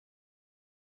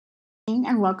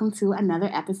and welcome to another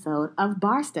episode of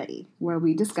Bar Study, where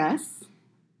we discuss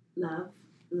love,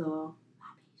 law,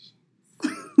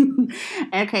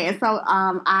 Okay, so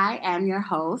I am your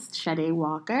host, Sade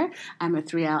Walker. I'm a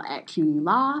 3L at CUNY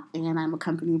Law, and I'm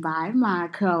accompanied by my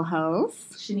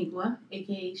co-host, Shaniqua,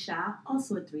 aka Sha,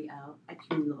 also a 3L at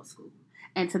CUNY Law School.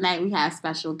 And tonight we have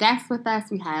special guests with us.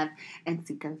 We have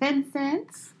Nsika Vincent,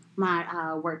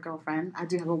 my work girlfriend. I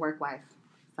do have a work wife,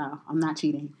 so I'm not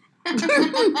cheating.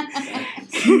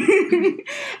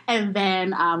 And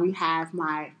then we have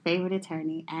my favorite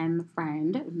attorney and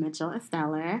friend, Mitchell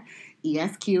Esteller,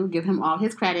 ESQ. Give him all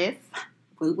his credits.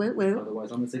 Woo, woo, woo.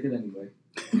 Otherwise, I'm going to take it anyway.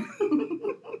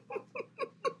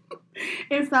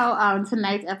 And so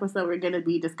tonight's episode, we're going to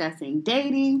be discussing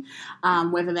dating,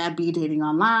 whether that be dating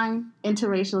online,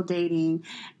 interracial dating,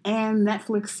 and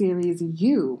Netflix series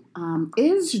You.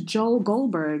 Is Joel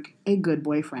Goldberg a good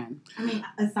boyfriend? I mean,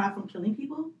 aside from killing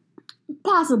people?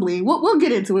 Possibly. We'll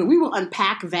get into it. We will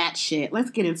unpack that shit.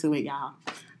 Let's get into it, y'all.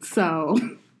 So,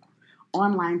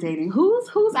 online dating.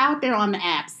 Who's out there on the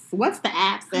apps? What's the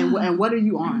apps and what are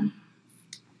you on?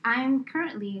 I'm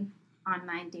currently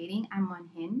online dating. I'm on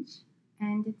Hinge,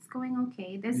 and it's going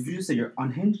okay. Did you just say you're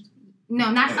unhinged?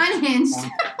 No, not unhinged.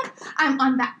 I'm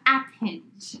on the app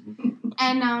Hinge,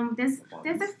 and there's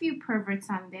a few perverts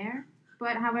on there,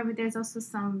 but however, there's also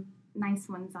some nice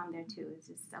ones on there too. It's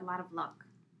just a lot of luck.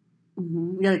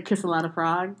 Mm-hmm. You gotta kiss a lot of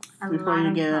frogs before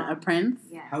you get a prince.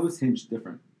 Yes. How is Hinge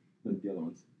different than the other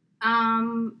ones?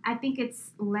 I think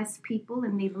it's less people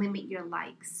and they limit your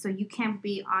likes. So you can't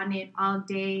be on it all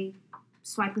day,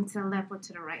 swiping to the left or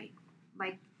to the right.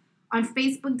 Like on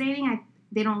Facebook dating,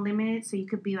 they don't limit it, so you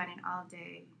could be on it all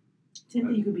day.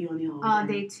 Tinder, you could be on it all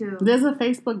day too. There's a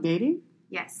Facebook dating?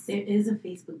 Yes. There is a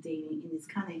Facebook dating, and it's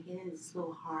kind of hidden. It's a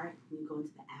little hard when you go into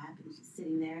the app and it's just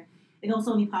sitting there. It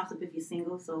also only pops up if you're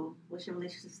single, so what's your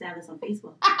relationship status on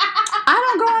Facebook?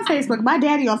 I don't go on Facebook. My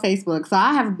daddy on Facebook, so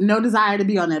I have no desire to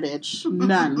be on that bitch.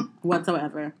 None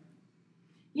whatsoever.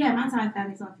 Yeah, my entire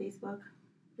family's on Facebook,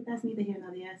 but that's neither here nor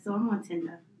there. So I'm on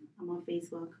Tinder. I'm on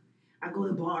Facebook. I go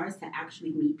to bars to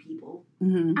actually meet people.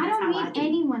 Mm-hmm. I don't meet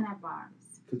anyone at bars.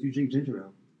 Because you drink ginger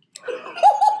ale.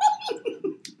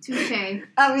 Touche.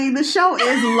 I mean, the show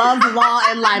is Love, Law,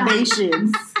 and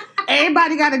Libations.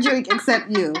 Everybody got a drink except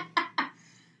you.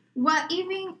 Well,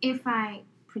 even if I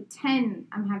pretend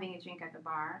I'm having a drink at the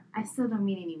bar, I still don't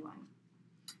meet anyone.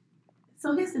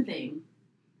 So here's the thing.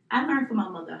 I learned from my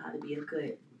mother how to be a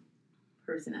good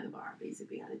person at a bar,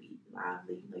 basically how to be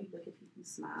lively. You look at people, you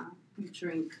smile, you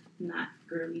drink not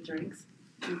girly drinks.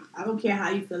 I don't care how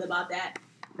you feel about that,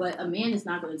 but a man is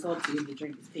not going to talk to you if your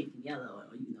drink is pink and yellow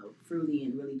or, fruity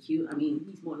and really cute. I mean,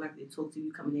 he's more likely to talk to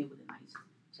you coming in with a nice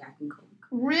Jack and Coke.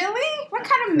 Really? What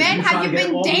kind of men have you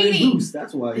been dating?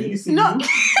 That's why. No,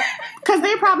 because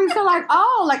they probably feel like,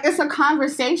 it's a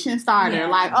conversation starter. Yeah.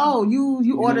 Like,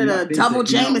 you ordered a double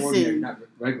Jameson. Not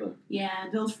regular. Yeah,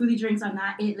 those fruity drinks are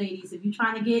not it, ladies. If you're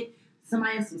trying to get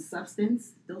somebody with some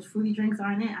substance, those fruity drinks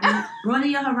aren't it. I mean,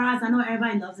 broaden your horizon. I know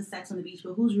everybody loves the sex on the beach,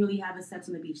 but who's really having sex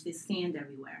on the beach? There's sand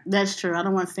everywhere. That's true. I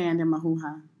don't want sand in my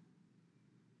hoo-ha.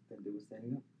 Then do was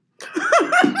standing up.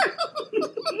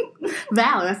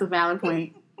 Valid. That's a valid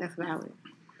point. That's valid.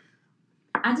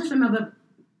 I just remember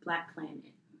Black Planet,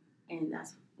 and that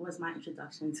was my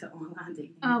introduction to online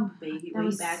dating. Oh, baby, that way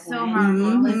was back so when.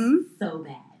 horrible. It was so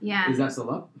bad. Yeah. Is that still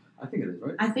up? I think it is,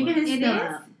 right? I think it is It still is?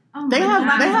 up. Oh They my have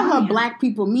God. they have a Yeah. Black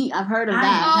people meet. I've heard of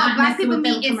that. Oh, Not Black messing people with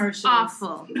them meet is commercials.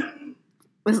 awful.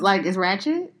 It's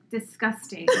ratchet.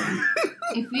 Disgusting.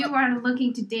 If you are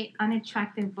looking to date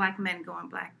unattractive Black men, go on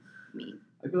Black meet.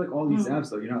 I feel like all these apps,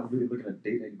 though, you're not really looking to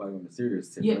date anybody on a serious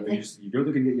tip. Yeah, Right? You're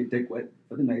looking to get your dick wet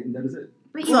for the night, and that is it.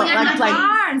 But So, even at the like-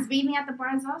 bars, but even at the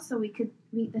bars also, we could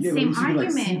meet the Yeah, same but you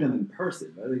can see them argument. in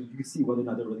person. Right? Like, you can see whether or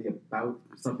not they're really about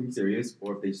something serious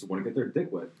or if they just want to get their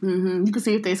dick wet. Mm-hmm. You can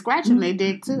see if they scratching they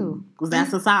dig too, because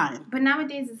that's a sign. But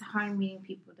nowadays, it's hard meeting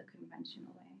people the conventional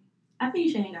way. I think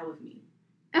you should hang out with me.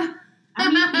 I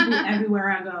meet people everywhere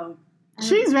I go.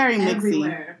 She's very mixy.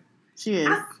 Everywhere. She is.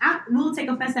 I will take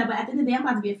offense to that, but at the end of the day, I'm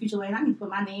about to be a future lady. I need to put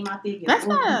my name out there. Get That's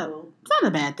old not- people. It's not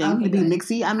a bad thing Okay, to be good.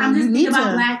 mixy. I mean, I'm you just need thinking about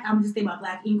to. Black. I'm just thinking about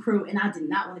Black in crew, and I did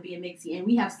not want to be a mixie. And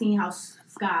we have seen how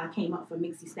Sky came up for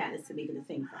mixie status to make it a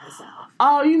thing for herself.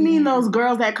 Oh, you mean Yeah. those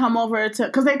girls that come over to,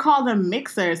 because they call them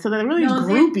mixers, so they're really No,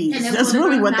 groupies. and then That's one of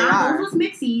really them- what they nah, are. Those was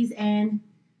mixies, and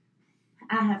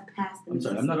I have passed the I'm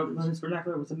sorry, mixie I'm not stage. on this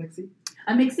vernacular. What's a mixie?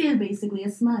 A mixie is basically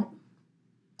a smut,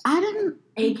 I didn't.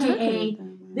 aka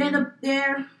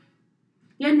they're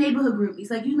Your neighborhood groupies.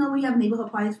 Like, you know, we have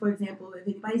neighborhood parties, for example. If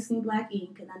anybody's seen Black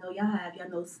Ink, and I know y'all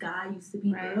know Sky used to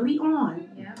be Right. early on.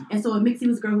 Yeah. And so Mixie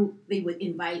was a girl who they would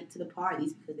invite to the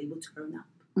parties because they would turn up.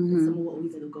 And Mhm. someone would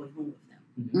always end up going home with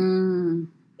them. Mm.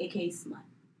 AKA slut.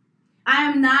 I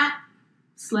am not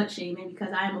slut shaming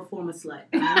because I am a former slut.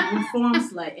 I am a reformed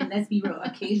slut. And let's be real,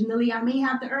 occasionally I may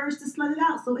have the urge to slut it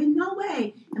out. So in no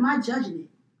way am I judging it.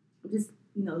 I'm just,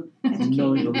 Knowing the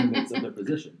educating. limits of their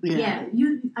position. Yeah, for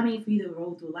you to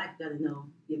roll through life, you gotta know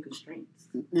your constraints.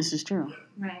 This is true.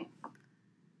 Right.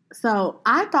 So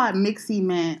I thought mixie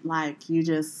meant like you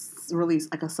just really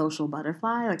like a social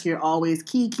butterfly. Like you're always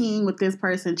keying with this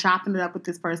person, chopping it up with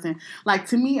this person. Like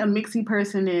to me, a mixie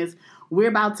person is we're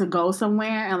about to go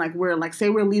somewhere and like we're like say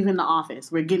we're leaving the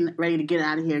office. We're getting ready to get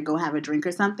out of here, go have a drink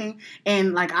or something.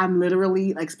 And like I'm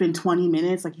literally like spend 20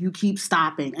 minutes, like you keep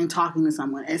stopping and talking to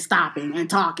someone and stopping and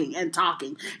talking and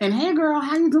talking. And hey girl,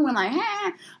 how you doing? Like,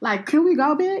 hey, like can we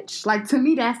go, bitch? Like to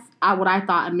me that's what I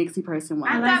thought a mixie person was.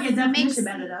 I I like thought your definition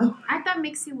better though. I thought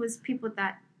mixie was people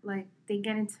that like they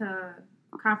get into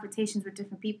confrontations with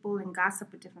different people and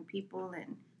gossip with different people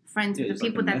and friends Yeah, with just the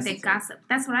like people a that they messenger. gossip.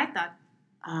 That's what I thought.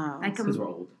 Oh, Like Because we're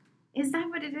old. is that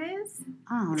what it is?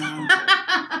 I don't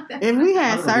know. If we I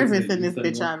had don't know service what in this it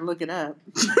is bitch, I'd look it up.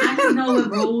 I just know it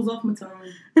rolls off my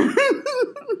tongue.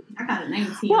 I got a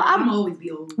 19. Well, I'm always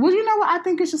be old. Well, you know what? I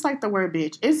think it's just like the word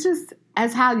bitch. It's just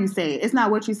as how you say it. It's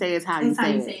not what you say, it's how you It's how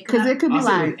say you it. say it, 'cause Because it could be I'll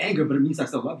say it like, with anger, but it means I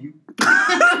still love you.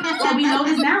 Well, we know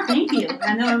this now. Thank you.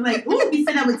 I know. I'm like, ooh, he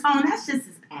said that with tone. That's just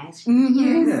his passion.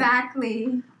 mhm.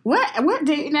 Exactly. What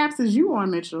dating apps is you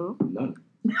on, Mitchell? None.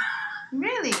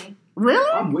 Really?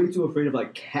 Really? I'm way too afraid of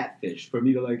like catfish for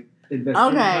me to like invest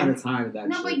Okay. any kind of time in that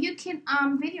No, shit. but you can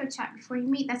video chat before you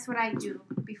meet. That's what I do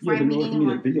before Yeah, I but in meet order for me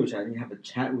to anyone. video chat, I need to have a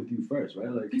chat with you first, right?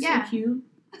 Like, You Yeah. so cute.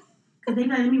 Because they be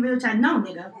like, let me real chat. No,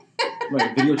 nigga.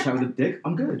 right, video chat with a dick,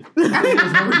 I'm good. I'm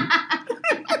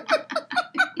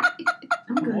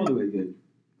I'm all good. the way good.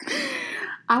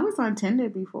 I was on Tinder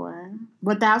before.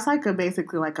 But that's like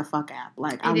basically like a fuck app.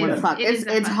 Like I It want to is. fuck. It It's is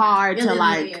a it's fuck hard It to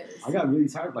literally like is. I got really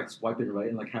tired of like swiping right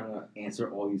and like having to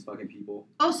answer all these fucking people.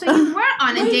 Oh, so you were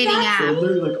on a Wait, dating that's So app?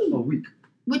 literally like a week.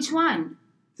 Which one?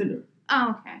 Tinder.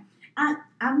 Oh, okay.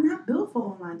 I'm not built for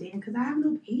online dating because I have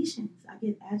no patience. I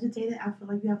get agitated. I feel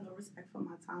like you have no respect for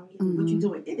my time. What you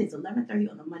doing? It is 11:30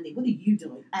 on a Monday. What are you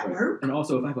doing at Right. work? And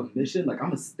also, if I have a mission, like I'm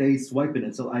gonna stay swiping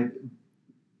until I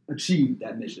achieve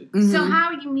that mission. mhm. So how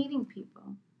are you meeting people?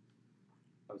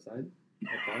 Outside,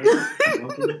 outside,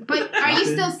 walking. But are you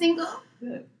still single?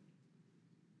 Yeah.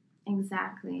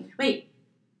 Exactly. Wait,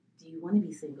 do you want to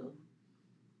be single?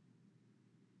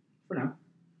 For now.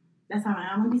 That's how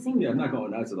I want to be single. Yeah, I'm not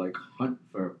going out to like hunt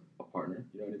for a partner.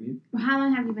 You know what I mean? Well, how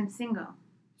long have you been single?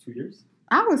 2 years.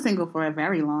 I was single for a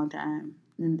very long time.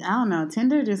 And I don't know,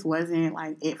 Tinder just wasn't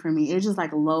like it for me. It was just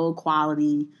like low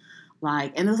quality,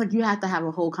 like, and it's like you have to have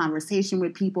a whole conversation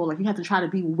with people. Like you have to try to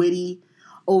be witty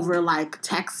over like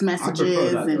text I messages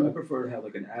prefer that. Though. I and prefer to have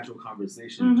like an actual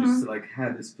conversation, Mhm. just to like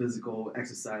have this physical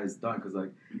exercise done, because like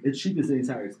it cheapens the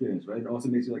entire experience, right? It also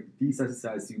makes you like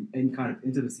desensitized to any kind of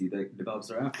intimacy that develops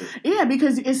thereafter. yeah,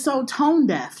 because it's so tone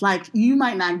deaf. Like you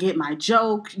might not get my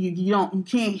joke. You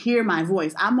can't hear my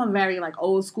voice. I'm a very like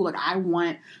old school. Like I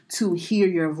want to hear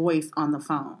your voice on the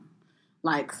phone.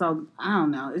 Like, so I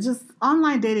don't know. It's just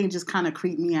online dating just kind of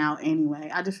creeped me out anyway.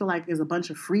 I just feel like there's a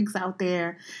bunch of freaks out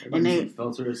there. Everybody they- uses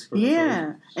filters for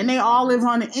Yeah, and they all live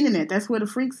on the internet. That's where the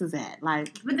freaks is at.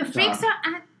 Like, But the freaks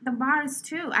are at the bars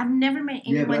too. I've never met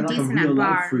Yeah, but anyone like a decent real at life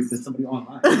bars. freak than somebody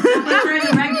online. I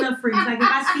prefer the regular freaks. Like if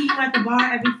I see you at the bar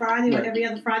every Friday or Right. every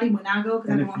other Friday when I go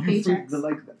because I And don't if want you freak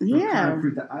paychecks. the Yeah. kind of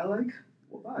freak that I like,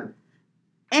 well, fine.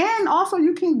 and also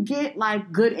you can get like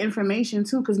good information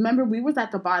too. Because remember, we was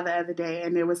at the bar the other day,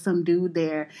 and there was some dude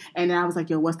there, and I was like,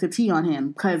 "Yo, what's the tea on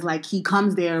him?" Because like he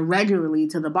comes there regularly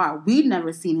to the bar. We'd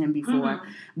never seen him before, Mhm.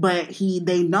 but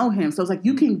they know him. So it's like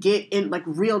you can get in like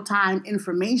real time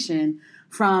information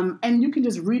from, and you can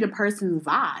just read a person's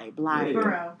vibe. Like, For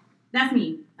real. That's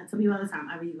me. I tell people all the time,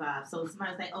 I read vibes. So if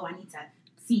somebody's like, oh, I need to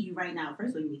see you right now. First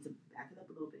of all, you need to back it up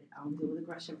a little bit. I don't deal with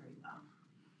aggression very well.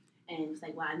 And it's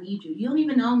like, well, I need you. You don't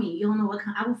even know me. You don't know what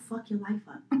kind. I will fuck your life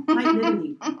up. Like,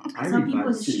 literally. I Some read people in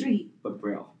the vibes too, street. but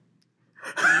braille.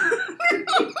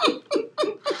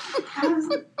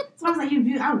 So I was like,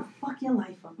 I will fuck your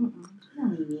life up. You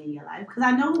don't need me in your life. Because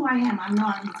I know who I am. I know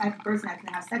I'm the type of person that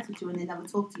can have sex with you and then never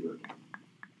talk to you again.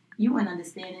 You wouldn't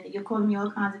understand it. You're calling me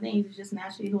all kinds of things. It's just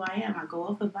naturally who I am. I go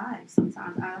off of vibes.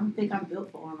 Sometimes I don't think I'm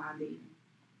built for online dating.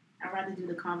 I'd rather do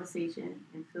the conversation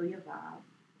and feel your vibe.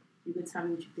 You can tell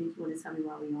me what you think you want to tell me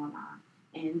while we're online.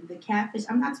 And the catfish,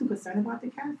 I'm not too concerned about the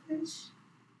catfish.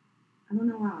 I don't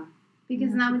know why.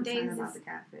 Because nowadays Concerned about it's, the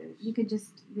catfish. you could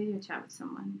just video chat with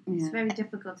someone. It's Yeah. very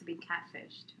difficult to be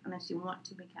catfished unless you want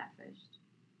to be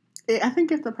catfished. I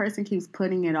think if the person keeps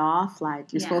putting it off,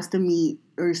 like you're Yeah. supposed to meet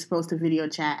or you're supposed to video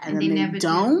chat and, then they never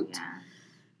don't, do. Yeah.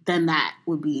 then that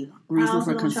would be I reason also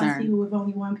for don't trust concern. people with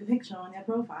only one picture on their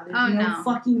profile. There's Oh, no no.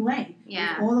 fucking way.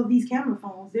 Yeah. With all of these camera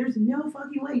phones, there's no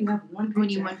fucking way you have one Only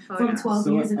picture one photo. from 12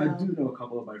 So years I ago. do know a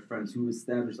couple of my friends who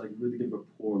established like really good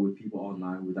rapport with people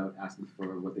online without asking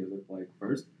for what they look like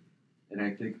first. And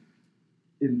I think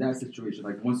in that situation,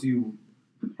 like once you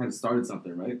have started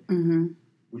something, right? Mm-hmm.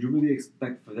 Would you really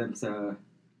expect for them to,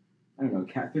 I don't know,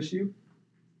 catfish you?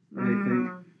 And I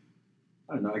think,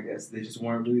 I don't know, I guess they just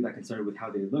weren't really that concerned with how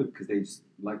they looked because they just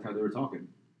liked how they were talking.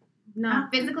 No,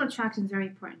 physical attraction is very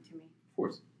important to me. Of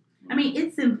course. I mean,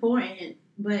 it's important,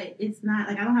 but it's not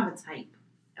like I don't have a type.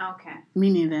 Okay. Me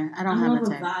neither. I don't I'm have more a of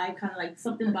a type. vibe, kind of like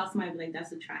something about somebody like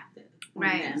that's attractive.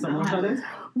 Right. Yeah, I Someone don't have try a that?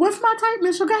 type. What's my type,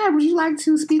 Mitchell? Go ahead. Would you like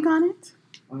to speak on it?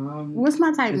 What's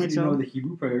my type, If you Mitchell? know the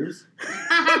Hebrew prayers,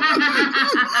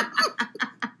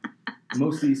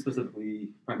 mostly, specifically,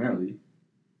 primarily,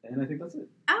 and I think that's it.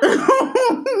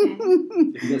 Oh.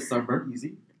 If you get sunburned,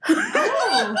 easy.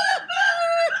 Oh.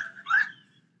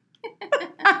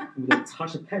 With a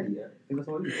touch of petty, I think that's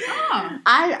all it is. Oh.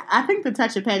 I think the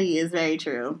touch of petty is very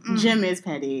true. Mm. Jim is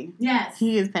petty. Yes.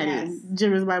 He is petty. Yes.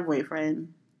 Jim is my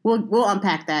boyfriend. We'll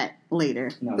unpack that later.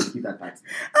 No, let's keep that back.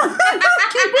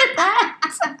 Keep it packed.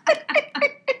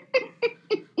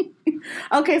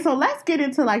 Okay, so let's get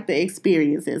into like the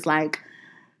experiences. Like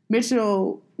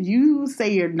Mitchell, you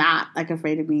say you're not like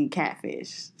afraid of being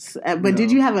catfished, but did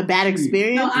No. you have a bad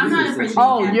experience? No, I'm not afraid of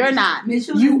Oh, the catfish. you're not.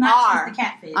 Mitchell You is not are. just the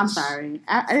catfish. I'm sorry.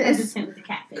 It's It's, with the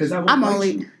catfish. Because I will I'm fight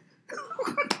only. you.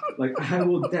 Like, I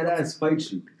will dead ass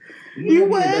fight you. You I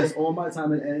would? invest all my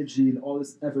time and energy and all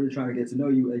this effort in trying to get to know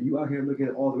you, and you out here looking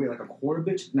at it all the way like a quarter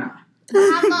bitch? Nah.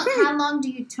 How long do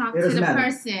you talk It to doesn't the matter.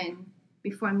 person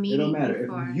before It meeting? don't matter.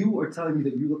 Before, If you are telling me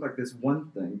that you look like this one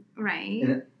thing, right?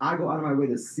 and I go out of my way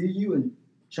to see you and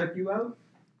check you out,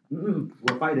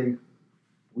 we're fighting.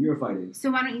 We are fighting.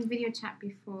 So why don't you video chat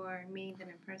before meeting them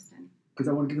in person? Because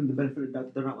I want to give them the benefit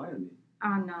that they're not lying to me.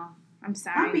 Oh no, I'm I'll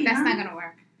sorry. be That's not honest. gonna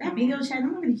work. That video chat, I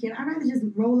don't really care. I'd rather just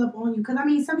roll up on you. Because, I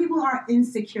mean, some people are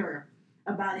insecure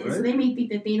about it. So Right. they may think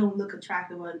that they don't look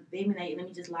attractive or they may like, let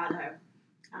me just lie to her.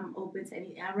 I'm open to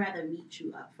anything. I'd rather meet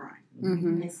you up front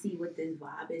Mhm. and see what this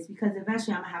vibe is. Because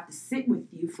eventually I'm going to have to sit with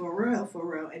you for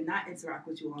real, and not interact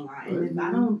with you online. And if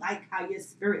I don't like how your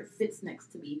spirit sits next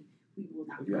to me, we will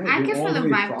not. If I you're can feel all the way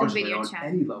vibe through fraudulent video on chat.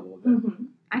 any level, then Mm-hmm.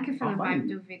 I can feel I'll the find vibe you.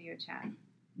 through video chat.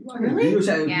 you out here Really? video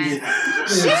chatting with Yes.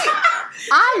 people.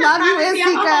 I love you, Privacy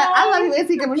Isika. at I home. love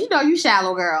you, Isika, but you know you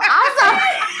shallow girl. I'm sorry.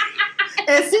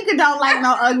 Isika don't like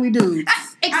no ugly dudes.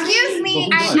 Excuse me,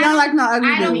 But who She does? don't like no ugly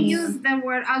I don't dudes. use the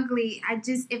word ugly. I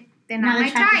just if they're Not not my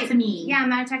attracted type. to me. Yeah, I'm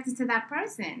not attracted to that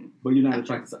person. But you're not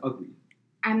attracted to ugly.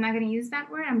 I'm not gonna use that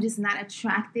word. I'm just not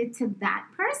attracted to that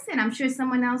person. I'm sure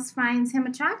someone else finds him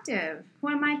attractive. Who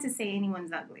am I to say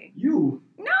anyone's ugly? You.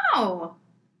 No.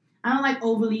 I don't like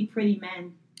overly pretty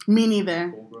men. Me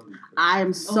neither. Overly. I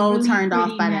am so Overly turned off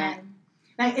pretty by men.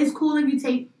 that. Like, it's cool if you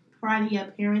take pride in your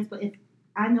appearance, but if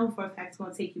I know for a fact it's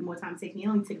going to take you more time to take me, it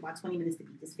only take about 20 minutes to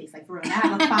beat this face. Like, for real. I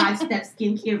have a 5-step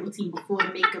skincare routine before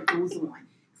the makeup goes on.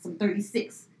 Some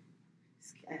 36.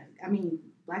 I mean,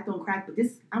 black don't crack, but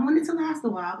this, I want it to last a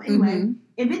while. But anyway, Mhm.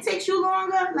 if it takes you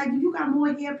longer, like if you got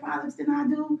more hair products than I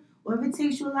do, or if it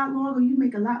takes you a lot longer, you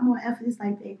make a lot more effort. It's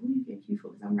like, babe, who you get you for?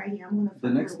 Because I'm right here. I'm going to The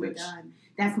fuck next it. We're bitch. done.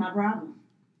 That's my problem.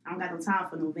 I don't got no time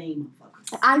for no vain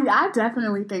motherfuckers. I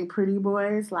definitely think pretty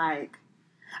boys, like,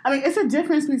 I mean, it's a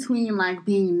difference between, like,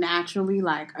 being naturally,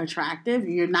 like, attractive.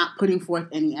 You're not putting forth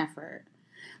any effort.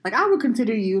 Like, I would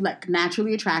consider you, like,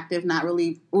 naturally attractive, not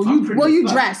really, I'm pretty you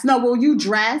as fuck. dress. No, well, you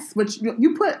dress, but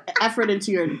you put effort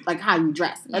into your, like, how you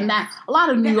dress. And that, a lot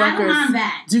of New I don't Yorkers mind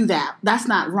that. do that. That's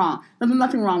not wrong. There's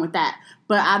nothing wrong with that.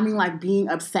 But I mean, like, being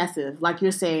obsessive, like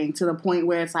you're saying, to the point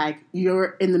where it's like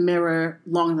you're in the mirror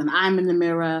longer than I'm in the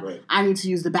mirror. Right. I need to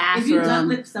use the If you duck bathroom.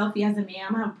 lip selfie as a man,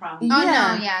 I'm gonna have a problem. Oh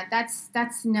Yeah. no, yeah. That's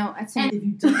no. That's And if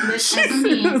you duck lip as a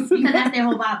man, because that's their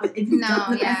whole vibe. But if you No, duck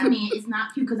lip yeah. as a man, it's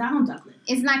not cute because I don't duck lip.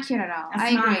 it's not cute at all. That's I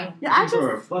agree. fine. Yeah, I It's just. a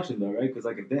reflection though, right? Because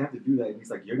like if they have to do that, it's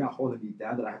like you're not holding me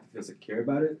down that I have to feel secure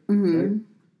about it. Mhm. Right?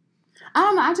 I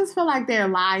don't know. I just feel like they're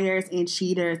liars and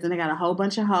cheaters, and they got a whole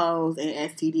bunch of hoes and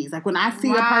STDs. Like when I see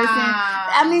a person,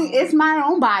 I mean, it's my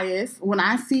own bias. When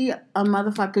I see a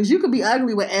motherfucker, because you could be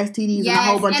ugly with STDs and a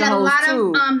whole bunch and of a hoes lot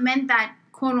too. of men that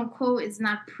quote unquote is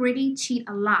not pretty cheat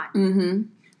a lot. Mm-hmm.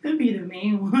 Could be the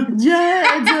main one.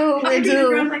 Yeah, it do. Could It be the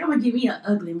girl's do. like, I'm gonna give me an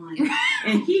ugly one,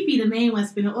 and he be the main one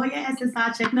spinning. Oh yeah,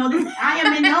 SSI check. No, I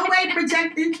am in no way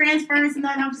projecting transference, and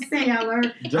nothing. I'm just saying, I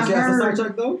learned. Just your SSI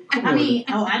check though? Come I on. mean,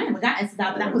 I never got SSI,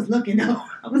 but I was looking though.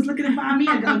 I was looking to find me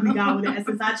a ugly guy with an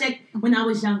SSI check when I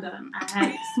was younger. I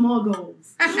had small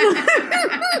goals.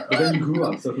 But then you grew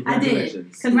up, so I did.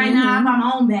 congratulations. Because right now I buy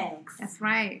my own bags. That's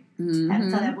right. I had to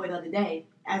tell Mhm. that boy the other day.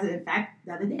 In fact,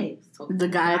 the other day, The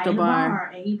guy at the in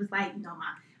bar. and he was like,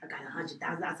 I got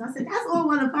 $100,000. So I said, that's all I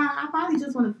want to find. I probably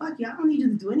just want to fuck you. I don't need you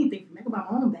to do anything for me. I can buy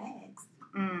my own bags.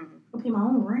 I'll pay my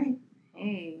own rent.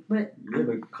 Hey. But Yeah,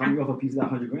 but coming off a piece of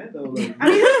that $100,000 though, like, I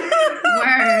mean,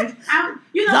 Word. Don't sometimes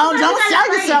you sell gotta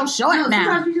play. yourself short No, now.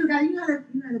 sometimes you gotta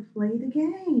play the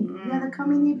game. You gotta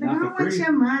come in here, but I Not don't for want free.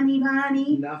 your money,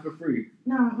 honey. not for free.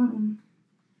 No,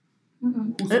 Who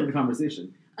started the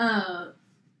conversation?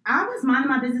 I was minding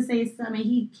my business saying something, and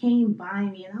he came by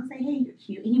me, and I was like, hey, you're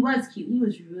cute. He was cute. He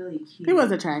was really cute. He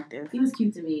was attractive. He was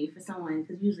cute to me for someone,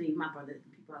 because usually my brother,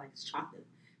 people are like chocolate.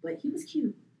 But he was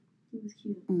cute. He was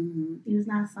cute. Mm-hmm. He was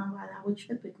not somebody I would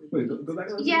typically Wait, meet. go back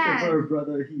to Yeah. her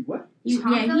brother. He what? He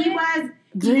was.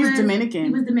 He's Dominican. He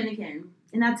was Dominican.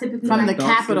 And I typically From the like,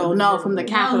 dark capital. skin. No, from the No,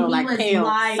 capital, he like was Pale,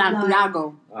 light,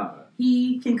 Santiago.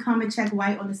 he can come and check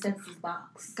white on the census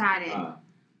box. Got it.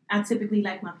 I typically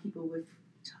like my people with,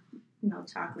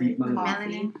 chocolate, Deep coffee.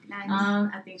 Melanin. Nice.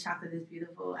 I think chocolate is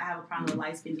beautiful. I have a problem with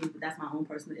light skin dudes, but that's my own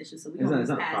personal issue. So we It's don't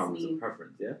not a pass problem. It's me. a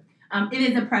preference. Yeah. It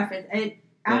is a preference.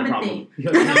 I would think.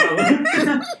 think.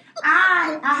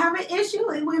 I have an issue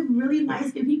with really light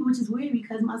skinned people, which is weird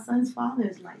because my son's father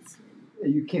is light skinned.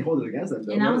 You can't hold it against them.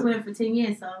 Though, And I was right? with him for 10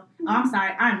 years, so I'm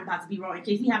sorry, I'm about to be wrong in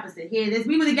case he happens to hear this.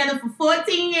 We were together for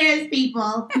 14 years,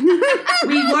 people.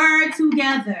 We were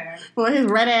together. Boy, his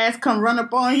red ass come run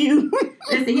up on you.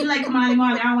 Listen, he like Kamali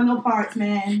Marley. I don't want no parts,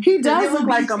 man. He does It would look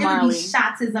like a It would Marley. be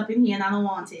shots up in here, and I don't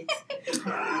want it.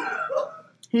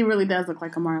 He really does look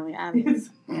like a Marley.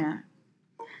 Yeah.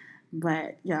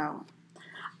 But, yo,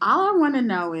 all I want to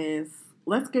know is,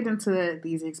 let's get into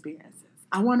these experiences.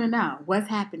 I want to know what's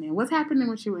happening. What's happening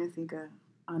with you and Sika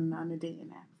on the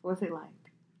dating app? What's it like?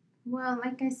 Well,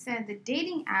 like I said, the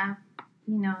dating app,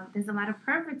 there's a lot of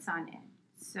perverts on it.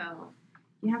 So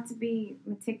you have to be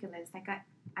meticulous. Like,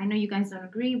 I know you guys don't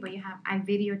agree, but I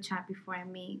video chat before I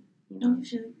meet, No, you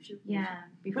should. Yeah.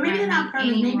 But Before maybe I they're not meet perverts.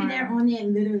 Maybe anyone. they're on there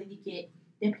literally to get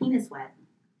their penis wet.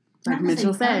 Like Not to say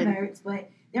Mitchell said. perverts, but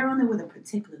they're on there with a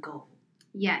particular goal.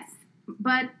 Yes.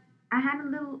 But I had a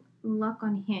little luck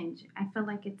on Hinge. I feel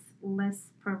like it's less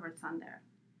perverts on there.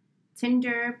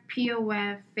 Tinder,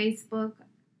 POF, Facebook,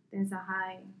 there's a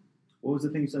high What was the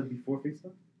thing you said before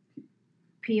Facebook?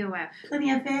 POF.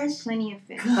 Plenty of fish. Plenty of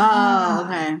fish. Oh,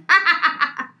 okay.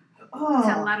 Oh,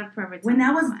 It's a lot of perverts. when on I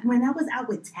that was one. when I was out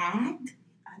with Tagged,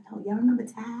 I know y'all remember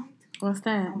Tagged. What's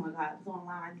that? Oh my god, it was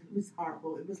online. It was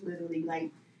horrible. It was literally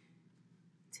like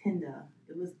Tinder.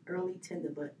 It was early Tinder,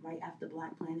 but right after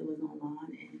Black Planet was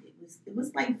online, and it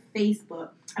was like Facebook.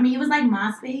 I mean, it was like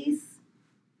MySpace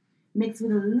mixed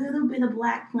with a little bit of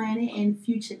Black Planet and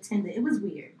future Tinder. It was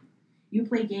weird. You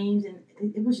play games, and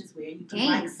it was just weird. You could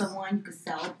like Games? someone, you could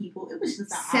sell people. It was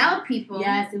just Sell odd. people.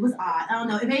 Yes, it was odd. I don't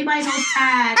know if anybody knows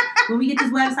Tag. When we get this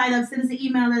website up, send us an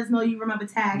email. Let us know you remember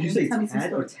Tag. Did you and say tell me some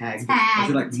tag or stories. tag? Tag. Is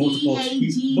it like multiple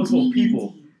T-A-G-G-E-D.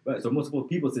 people? Right, so multiple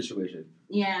people situation.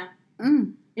 Yeah,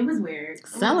 Mm, it was weird.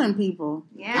 selling people.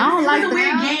 Yeah. I don't It like was a weird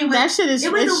that. game. But That shit is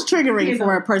it was it's a- triggering here you for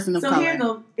go. a person of So color. here you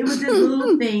go. It was this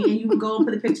little thing, and you would go and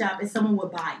put a picture up, and someone would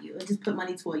buy you, and just put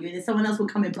money toward you, and then someone else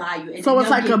would come and buy you. And So then it's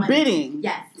they'll like get a money. bidding.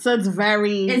 Yes, So it's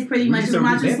very. it's pretty We much used to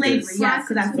modern revamp slavery. this. Yes,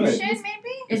 because that's what it Prostitution, is. maybe?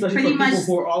 It's Especially pretty for people much.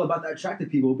 who are all about that attractive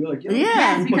people, will be like, yo,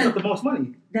 Yeah. who puts up the most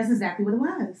money? That's exactly what it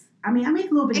was. I mean, I made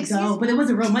a little bit of Excuse dough, me? but it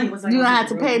wasn't real money. It was like You don't it have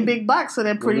to wasn't pay real money. big bucks for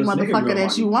that pretty let's make it motherfucker real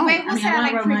that you money. want. Wait, I who mean, said I I want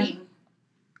like real pretty? money.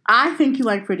 I think you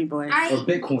like pretty boys. Or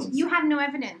bitcoins. You have no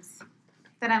evidence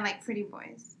that I like pretty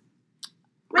boys.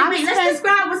 Wait, I'm let's saying-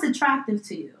 describe what's attractive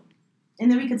to you, and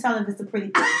then we can tell if it's a pretty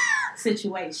boy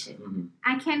situation. Mhm.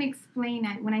 I can't explain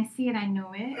it. When I see it, I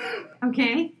know it.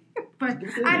 Okay? But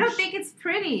I don't think it's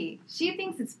pretty. She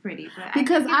thinks it's pretty. But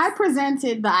Because think I it's-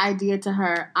 presented the idea to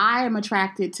her, I am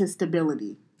attracted to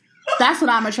stability. That's what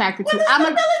I'm attracted to. What does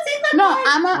stability look like?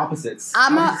 I'm a Opposites.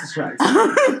 I'm a- Opposites attract.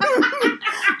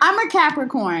 I'm a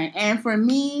Capricorn, and for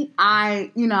me,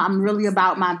 I'm really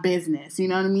about my business. You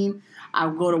know what I mean? I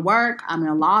go to work. I'm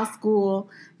in law school.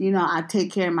 I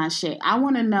take care of my shit. I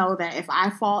want to know that if I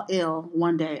fall ill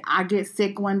one day, I get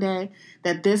sick one day,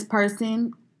 that this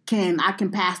person I can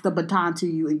pass the baton to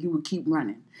you and you would keep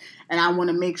running. And I want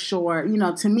to make sure,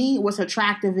 to me, what's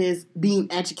attractive is being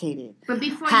educated, but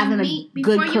before having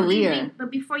before a good career.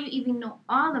 Before you even know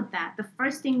all of that, the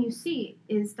first thing you see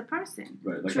is the person.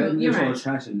 Right, like True, that you're initial right.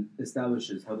 attraction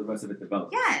establishes how the rest of it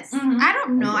develops. Yes, Mhm. I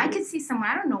don't know. I I get could it. see someone.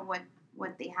 I don't know what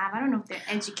they have. I don't know if they're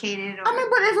educated or. I mean,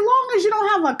 but as long as you don't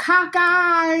have a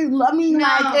cockeye, No,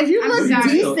 if you I'm look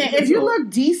sorry.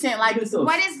 decent, like Even still,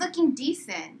 What is looking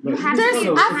decent? You Right, have even to be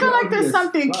still, I feel like there's obvious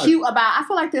something flags. cute about. I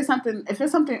feel like if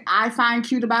there's something I find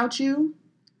cute about you,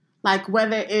 like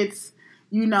whether it's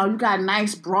you got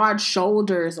nice broad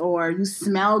shoulders or you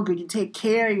smell good, you take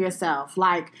care of yourself.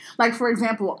 Like for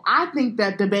example, I think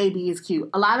that the baby is cute.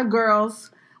 A lot of girls,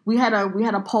 we had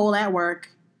a poll at work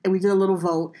and we did a little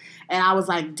vote, and I was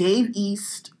like Dave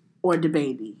East or the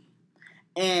baby,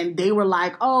 and they were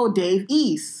like, oh, Dave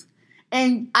East,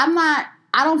 and I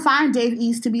don't find Dave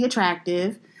East to be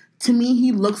attractive. To me,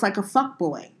 he looks like a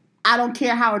fuckboy. I don't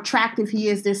care how attractive he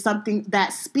is. There's something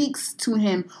that speaks to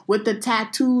him with the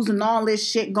tattoos and all this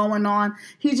shit going on.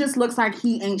 He just looks like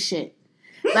he ain't shit.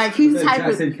 Like he's the the type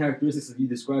exact of. same characteristics that you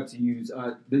described to use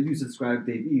that you used to describe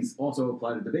Dave East also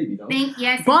apply to the baby, though.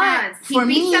 Yes, But it does. He for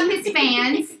beats me- up his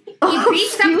fans. He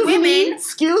beats up women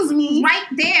Excuse me. right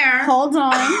there. Hold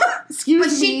on. Excuse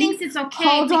But me. she thinks it's okay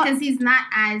Hold on. because he's not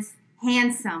as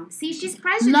handsome. See, she's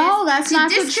prejudiced. No, that's to not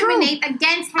the discriminate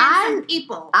against handsome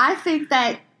people. I think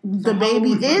that the So baby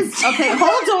how old is okay.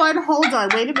 Hold on.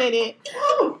 Wait a minute.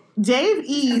 Dave And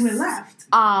we East left.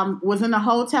 was in a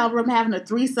hotel room having a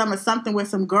threesome or something with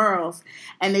some girls,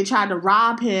 and they tried to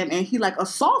rob him, and he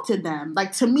assaulted them.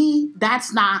 Like, to me,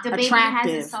 that's not The baby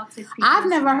attractive. has assaulted people. I've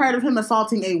never heard of him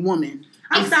assaulting a woman.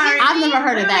 I'm Excuse sorry. me? I've never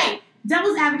heard of that. Wait.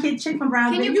 Devil's advocate chick from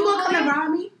Brownsville. Can You you gonna come and Google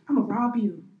rob me? I'm gonna rob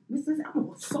you. I'm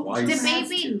gonna assault Twice. you. The Yes.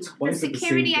 baby, the Twice at the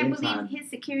security, I same believe time. his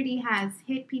security has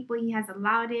hit people. He has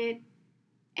allowed it.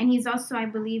 And he's also, I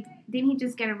believe, didn't he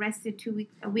just get arrested a week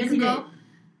Yes, he ago? did.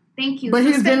 Thank you. But So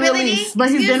he's been stability- released. But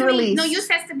he's excuse been me. released. No, you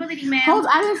said stability, man. Hold,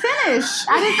 I didn't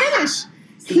finish.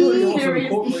 Stability He- also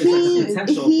incorporates he- the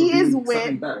potential he for is being with-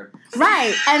 something better.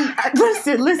 Right.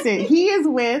 And listen, he is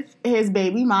with his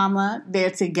baby mama.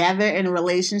 They're together in a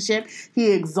relationship.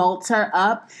 He exalts her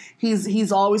up.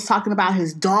 He's always talking about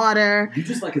his daughter. You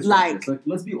just like his Like- roughness. Like,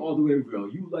 let's be all the way real.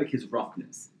 You like his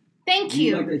roughness. Thank You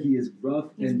you. like that he is rough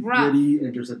He's and rough. gritty,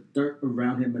 and there's a dirt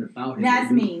around him and about him. That's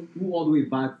that me. You all the way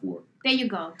vibe for. There you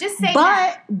go. Just say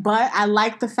that. But I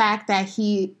like the fact that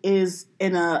he is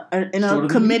in a Shorter than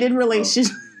committed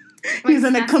relationship. But He's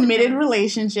in a that's committed the-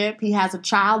 relationship. He has a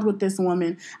child with this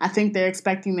woman. I think they're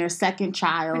expecting their second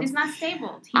child. But it's not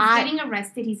stable. He's I- getting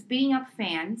arrested. He's beating up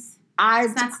fans.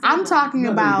 I'm not stable. talking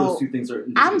None of about. those two things are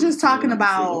I'm just talking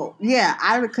independent.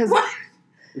 about. Because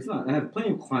It's not. I have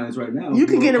plenty of clients right now. you who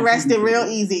can are get arrested completely real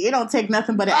stable. easy. It don't take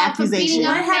nothing but an Oh, for beating accusation.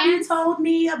 up What have you fans? told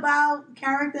me about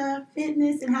character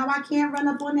fitness and how I can't run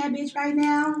up on that bitch right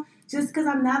now just because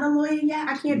I'm not a lawyer yet?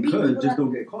 I can't You beat could, people just up.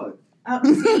 don't get caught.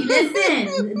 See,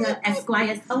 listen, the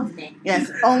Esquire told me.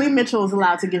 Yes, only Mitchell is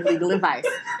allowed to give legal advice.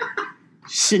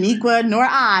 Shaniqua nor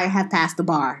I have passed the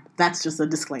bar. That's just a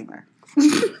disclaimer.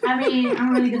 I mean,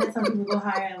 I'm really gonna tell people go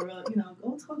hire a real,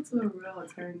 go talk to a real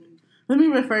attorney. Let me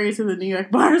refer you to the New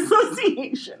York Bar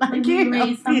Association. I Let me can't raise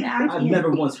help something you. out. I've never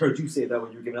once heard you say that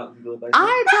when you're giving out legal advice.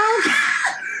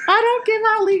 I don't give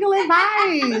out legal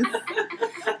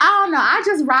advice. I don't know. I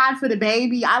just ride for the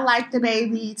baby. I like the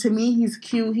baby. To me, he's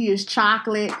cute. He is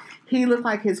chocolate. He looks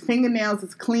like his fingernails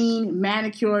is clean,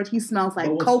 manicured. He smells like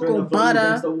cocoa butter.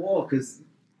 Against the wall because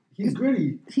he's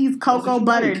gritty. He's That's cocoa what you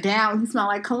butter like. down. He smells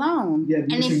like cologne. Yeah,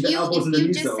 And if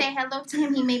you just say hello to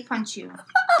him, he may punch you.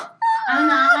 I don't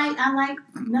know. I like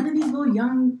none of these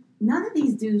none of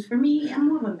these dudes. For me, I'm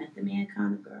more of a Method Man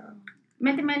kind of girl.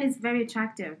 Method Man is very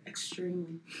attractive.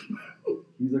 Extremely.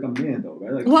 He's like a man though,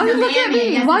 right? Like, Why you The look at man,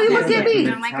 me? yes, Why you yes, look yes. at me?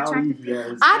 don't like attractive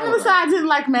people. I never said I didn't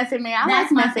like Method Man. I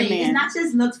That's like my Method thing. It's Man. not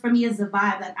just looks for me as a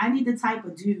vibe. Like I need the type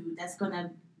of dude that's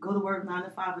gonna go to work 9 to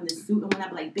 5 in a suit, and when I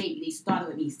be like, baby, they started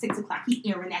with me 6 o'clock. He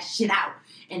airing that shit out,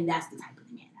 and that's the type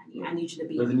of man I need. I need you to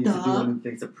be Doesn't need to do thug.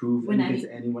 anything to prove When I anything need-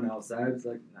 to anyone outside. It's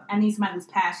like, nah. I need somebody who's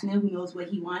passionate, who knows what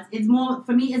he wants. It's more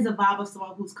for me. It's a vibe of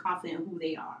someone who's confident in who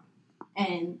they are,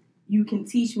 and you can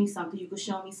teach me something. You can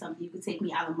show me something. You can take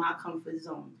me out of my comfort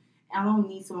zone. I don't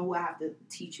need someone who I have to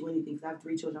teach you anything. Because I have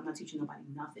 3 children. I'm not teaching nobody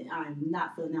nothing. I'm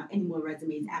not filling out any more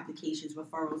resumes, applications,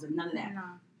 referrals, and none of that. No,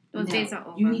 those No. days are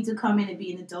over. You need to come in and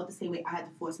be an adult the same way I had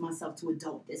to force myself to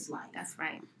adult this life. That's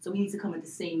right. So we need to come at the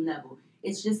same level.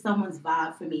 It's just someone's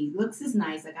vibe for me. Looks is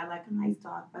nice. Like I like a nice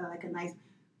dark, I like a nice,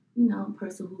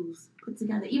 person who's put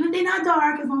together. Even if they're not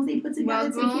dark, as long as they put together,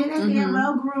 take care of their hair, Mhm.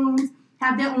 well groomed,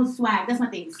 have their own swag. That's my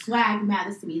thing. Swag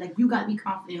matters to me. Like, you got to be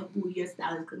confident in who your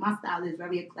style is, because my style is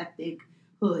very eclectic,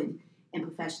 hood, and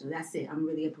professional. That's it. I'm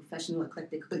really a professional,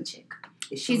 eclectic hood chick.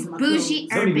 She's bougie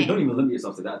Don't urban. even limit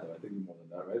yourself to that, though. I think you're more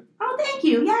than that, right? Oh, thank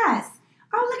you. Yes.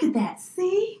 Oh, look at that.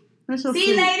 See? Mitchell See,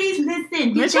 sweet. ladies, listen.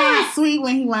 Get Mitchell that. is sweet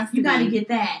when he wants to You got to be. get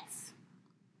that.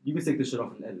 You can take this shit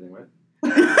off in editing, right?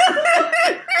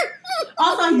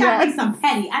 Also, you got to Yes. make some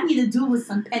petty. I need to do with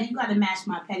some petty. You got to match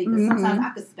my petty, because Mhm. sometimes I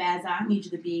could spaz out. I need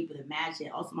you to be able to match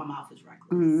it. Also, my mouth is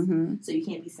reckless. Mm-hmm. So you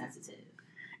can't be sensitive.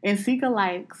 And Sika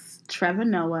likes Trevor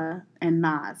Noah and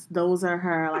Nas. Those are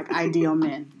her like ideal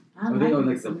men. Are they on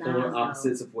like the some polar Nas,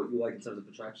 opposites of what you like in terms of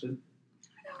attraction?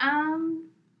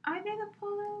 Are they the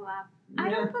polar up? I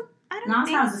don't Nas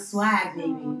think has a swag, so.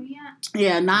 baby. Yeah.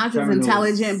 Yeah, Nas Trevor is Noah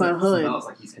intelligent but hood. smells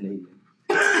like he's Canadian.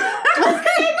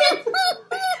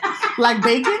 Like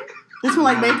bacon? This one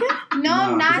like bacon?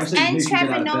 No, Nah, Nas it's actually and making it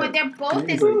Trevor out Noah, of they're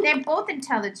both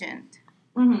intelligent.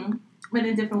 Mm-hmm. But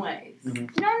in different ways.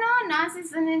 No, Nas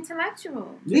is an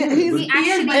intellectual. Yeah, but- he's, He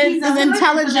actually- but he's he's a hood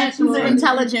intelligent. He's an intellectual.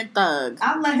 intelligent thug.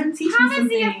 I'll let him teach How me some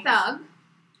is he a things. thug?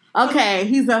 Okay,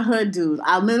 he's a hood dude.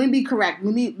 Let me be correct.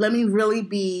 Let me really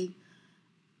be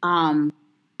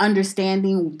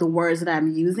understanding the words that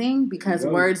I'm using, because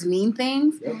Yep. words mean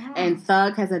things. Yep. And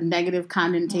thug has a negative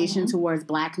connotation towards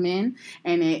black men,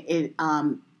 and it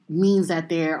means that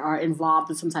they are involved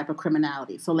in some type of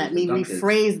criminality. So let me Abducted.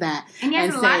 rephrase that And he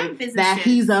has and a lot say of businesses. that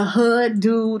he's a hood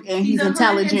dude and he's a hood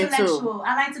intelligent too. intellectual.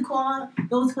 I like to call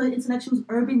those hood intellectuals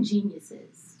urban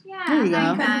geniuses. Yeah. There you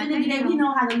go. Because at the end of the day, we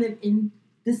know how to live in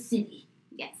the city.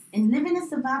 Yes. And living and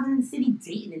surviving in the city,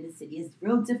 dating in the city is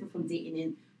real different from dating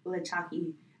in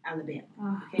Willachaki, Alabama.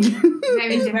 Oh, Okay?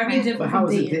 very It's different. very different But from how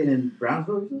is it dating. dating in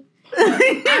Brownsville? You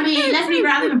I mean, let's be real,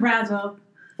 I live in Brownsville.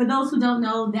 For those who don't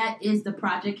know, that is the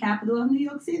project capital of New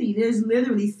York City. There's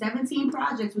literally 17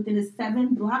 projects within a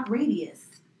 7-block radius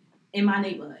in my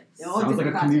neighborhood. They're all Sounds like a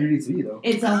different community projects. to me, though.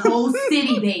 It's a whole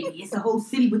city, baby. It's a whole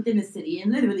city within the city.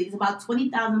 And literally, it's about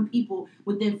 20,000 people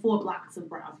within 4 blocks of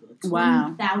Brownsville.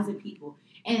 Wow. 20,000 people.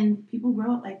 And people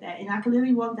grow up like that. And I could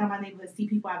literally walk down my neighborhood, see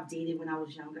people I've dated when I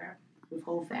was younger with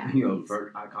whole families. You know,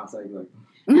 bird eye contact, you're like,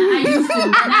 I used to.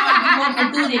 Now I be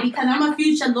walking through there because I'm a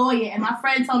future lawyer, and my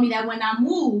friend told me that when I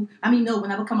move,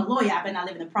 when I become a lawyer, I better not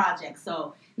live in a project.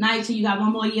 So, Naisha, you got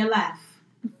 1 more year left.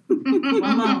 1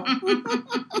 more.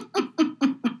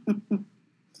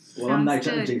 well, I'm night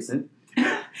Sounds good. adjacent.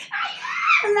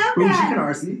 I love Who's you that. can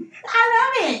RC?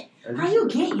 I love it. How you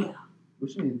get here?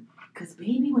 What you mean? Because,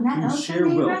 baby, when that You L share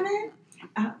train will. running,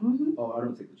 Oh, I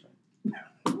don't take the train.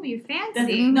 Oh, you're that's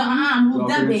fancy. no, I moved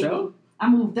Y'all up, for baby. yourself? I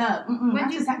moved up. What'd I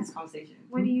you- just had this conversation.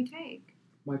 What do you take?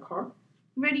 My car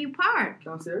Where do you park?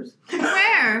 downstairs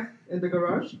Where? in the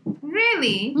garage,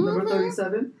 Really? number Mhm.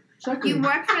 37. Check You in.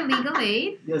 work for legal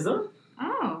aid? Yes, sir.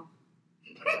 Oh.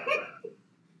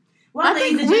 Well, I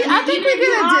think ladies and we gentlemen, get even if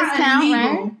you a are discount, legal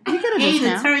right? We get a aid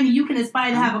discount. attorney, you can aspire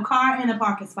to have a car and a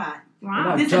parking spot. Wow.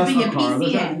 Not This just would be a your car.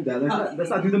 Let's PCA. not do that. Let's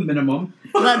not do the minimum.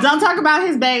 But don't talk about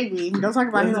his baby. Don't talk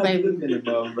about Let's his not do baby. the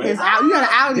minimum, right? His out. You got an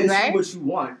Audi, This right? is what you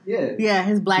want. Yeah. Yeah,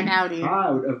 his black Audi.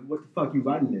 Proud of what the fuck you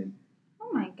riding in.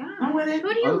 Oh my god. I'm with it.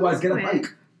 Who do you Otherwise, live get a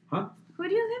with? bike. Who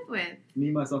do you live with?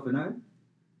 Me, myself, and I.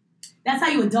 That's how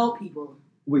you adult people.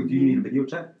 Wait, do you need a video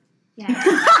chat? Yeah.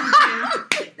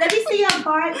 Let me see your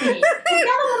apartment. Is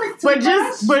that a woman's But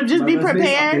toothbrush? just be My resume's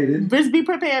prepared. updated. Just be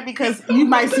prepared because you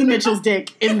might see Mitchell's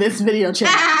dick in this video chat.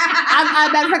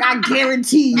 Matter of fact, I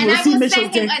guarantee you And will I see will Mitchell's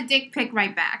send him dick. a dick pic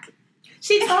right back.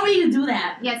 She told me to do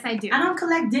that. Yes, I do. I don't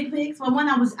collect dick pics, but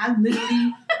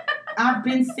I've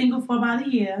been single for about a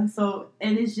year,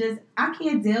 and it's just, I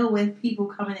can't deal with people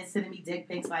coming and sending me dick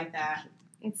pics like that.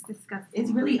 It's disgusting. It's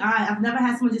really odd. I've never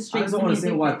had someone just I straight just send don't me a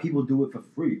understand dick why pic. people do it for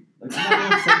free. Like, I'm not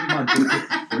gonna send you my dick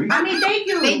pic for free. I mean, thank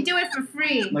you. They do it for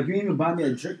free. Like, you didn't even buy me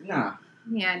a drink? Nah.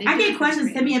 Yeah, they I do it get for questions.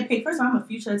 free. Send me a pic. First of all, I'm a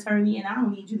future attorney, and I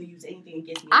don't need you to use anything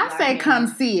against me. I Black say man. come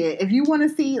see it. If you want to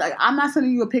see, like, I'm not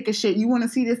sending you a pic of shit. You want to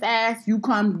see this ass, you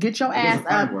come get your Those ass are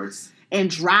fine up words. and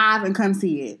drive and come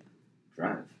see it.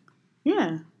 Drive.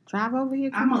 Yeah. Drive over here,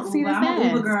 I'm come a see Uber. this I'm a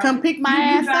Uber ass. girl. Come pick my you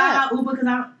ass drive up. out Uber because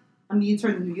I'm the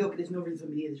attorney of New York, and there's no reason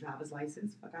for me to get a driver's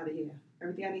license. Fuck out of here.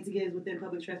 Everything I need to get is within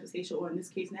public transportation, or in this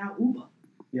case now, Uber.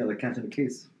 Yeah, like catching the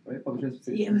case, right? Public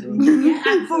Yeah, transportation.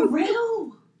 yeah, for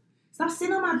real. Stop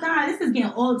sitting on my thigh. This is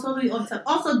getting all totally off top.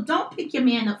 Also, don't pick your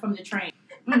man up from the train.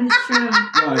 It's true.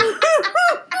 Why?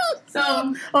 So,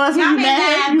 Oh, that's Y'all when you may met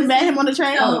laugh, him? You but met see- him on the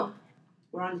train? so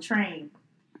we're on the train.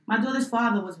 My daughter's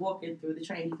father was walking through the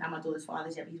train. He's not my daughter's father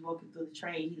yet, but he's walking through the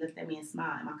train. He looked at me and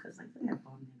smiled. And my cousin's like, look at that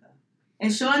bum nigga.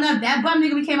 And sure enough, that bum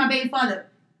nigga became my baby father.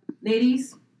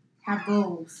 Ladies, Have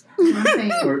goals. You know what I'm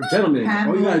saying? Or gentlemen, Have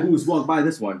all you gotta goals. do is walk by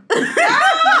this one.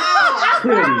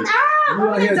 Clearly. You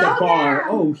out here at the bar.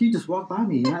 Oh, he just walked by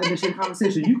me. I initiated a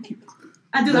conversation. You keep.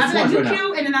 I do. Let's I be like, watch you right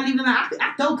cute, and then I leave them.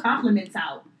 I throw compliments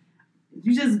out.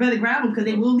 You just better grab them because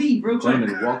they will leave real quick.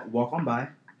 Gentlemen, walk on by.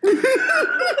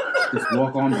 Just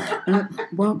walk on by.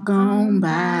 Walk on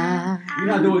by. You're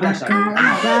not doing that,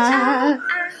 Shaq.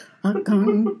 Walk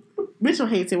on. Mitchell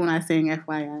hates it when I sing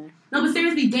FYI. No, but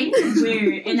seriously, dating is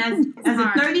weird. And as a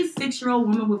hard. 36-year-old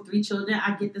woman with 3 children,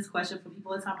 I get this question from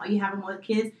people all the time. Are you having more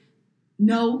kids?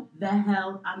 No, the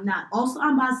hell I'm not. Also,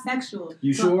 I'm bisexual.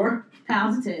 You So, sure?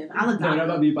 Positive. I'll adopt. No, not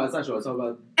about being bisexual. It's all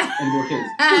about any more kids.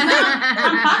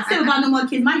 I'm positive about no more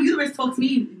kids. My uterus talks to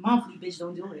me monthly, bitch,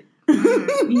 don't do it.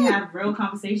 We have real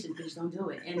conversations, bitch, don't do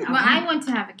it. And Well, I want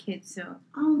to have a kid, so.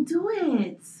 oh, do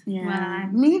it. Yeah, Well,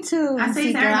 me too. I say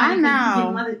See, to girl, I everybody,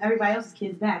 know. give everybody else's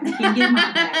kids back. I can't give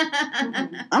mine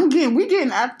back. We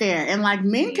getting up there, and like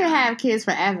men can Yeah. have kids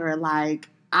forever. Like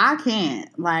I can't.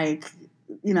 Like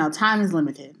time is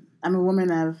limited. I'm a woman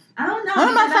of. I don't know. I'm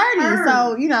in because I my 30s, heard-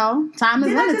 so time is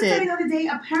Did I just say limited. the other day,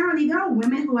 apparently there are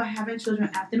women who are having children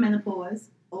after menopause,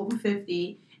 over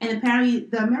 50, and apparently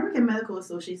the American Medical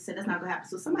Association said that's not going to happen.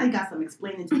 So somebody got some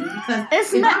explaining to do because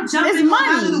It's if not- I'm jumping it's on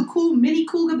my money. little cool mini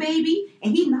cougar baby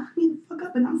and he knocked me the fuck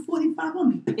up and I'm 45, I'm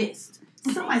going to be pissed.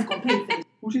 Somebody's going to pay for this.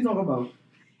 Who's she talking about?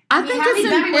 I think it's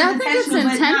But nah,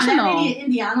 that intentional. lady in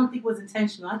India, I don't think was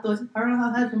intentional. I thought her and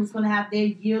her husband was going to have their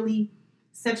yearly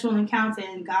sexual encounter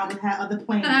and God would have other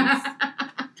plans.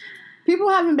 People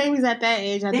having babies at that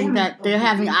age, I They think have- that they're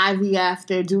having IVF,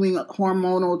 they're doing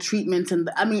hormonal treatments, and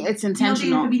it's You don't think it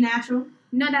intentional. could be natural?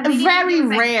 No, that lady Very was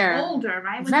like rare. older,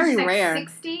 right? Was Very she like rare.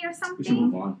 60 or We should something?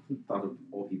 move on. We thought of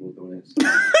old people doing it.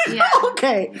 Yeah.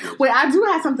 Okay. Wait, I do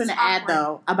have something It's to add awkward.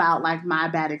 though about like my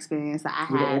bad experience that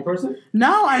I With an had. old person?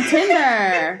 No, on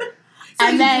Tinder. So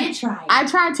And you then did try it. I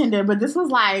tried Tinder, but this was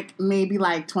like maybe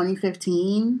like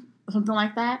 2015 or something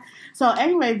like that. So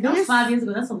anyway, That was this 5 years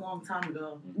ago. That's a long time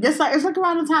ago. it's like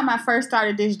around the time I first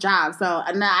started this job. So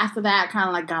and then after that, I kind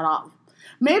of like got off.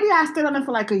 Maybe I stayed on it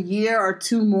for like a year or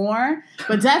 2 more,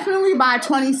 but definitely by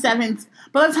 2017.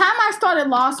 By the time I started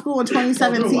law school in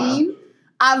 2017,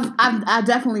 I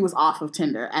definitely was off of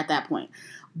Tinder at that point.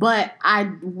 But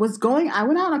I went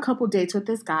on a couple dates with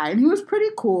this guy, and he was pretty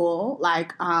cool.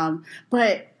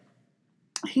 But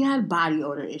he had body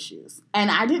odor issues,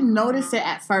 and I didn't notice it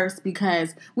at first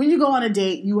because when you go on a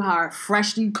date, you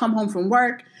come home from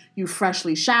work, you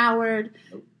freshly showered.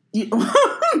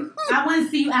 I want to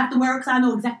see you after work because I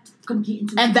know exactly what I'm getting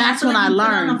to. And that's when I On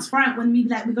learned. the front when we be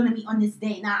like, we're going to meet on this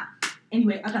day. Nah.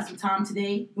 Anyway, I got some time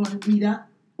today. You want to meet up?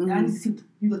 Mhm. I need to see what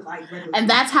you look like. Regular. And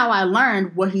that's how I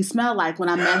learned what he smelled like when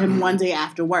I met him one day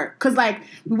after work. Cause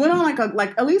we went on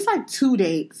at least 2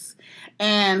 dates,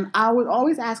 and I would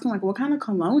always ask him what kind of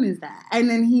cologne is that? And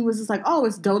then he was just like, oh,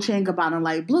 it's Dolce & Gabbana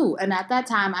Light Blue. And at that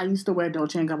time, I used to wear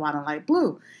Dolce & Gabbana Light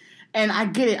Blue. And I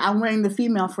get it. I'm wearing the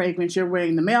female fragrance. You're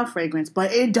wearing the male fragrance,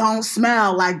 but it don't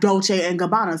smell like Dolce &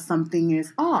 Gabbana. Something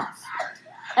is off.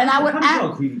 And I would How do ask.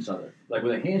 y'all greet each other? Like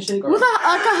with a handshake? Or With a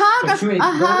hug, But you a ain't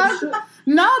hug. going to shit?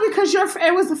 No, because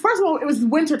it was first of all, it was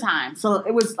winter time, so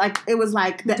it was like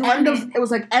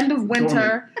the end of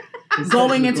winter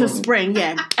going into spring.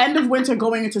 Yeah, end of winter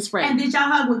going into spring. And did y'all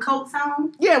hug with coats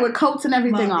on? Yeah, with coats and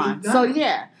everything Well, on. there So you go.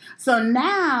 yeah, so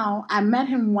now I met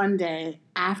him one day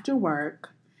after work,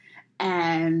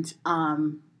 and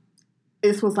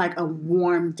this was like a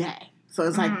warm day, so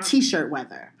it's like t-shirt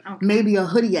weather. Okay. Maybe a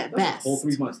hoodie at That's best. a whole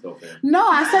 3 months though, man. No,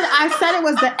 I said it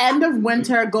was the end of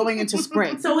winter going into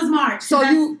spring. So it was March. So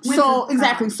that's winter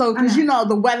time. because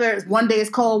the weather is one day is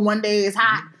cold, one day is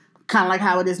hot, kind of like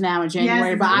how it is now in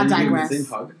January. Yes, but I And you gave him the digress. same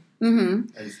hug?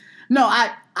 Mm-hmm. And No,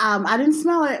 I didn't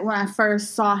smell it when I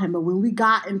first saw him, but when we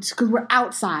got into, because we're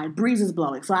outside, breeze is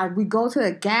blowing, so we go to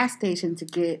a gas station to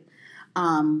get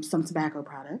some tobacco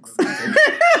products.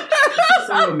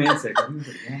 so romantic.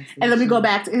 And then we go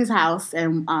back to his house,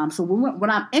 and so when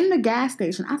I'm in the gas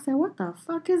station, I said, "What the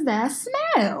fuck is that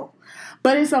smell?"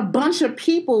 But it's a bunch of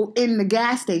people in the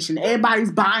gas station.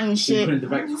 Everybody's buying shit,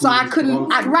 so I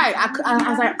couldn't. I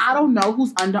was like, I don't know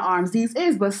whose underarms these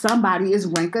is, but somebody is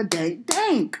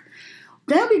rink-a-dink-dink.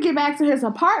 Then we get back to his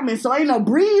apartment, so ain't no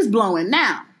breeze blowing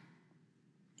now.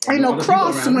 Ain't no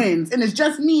crosswinds, and it's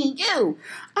just me and you.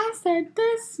 I said,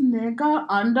 this nigga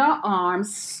underarms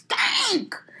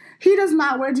stink. He does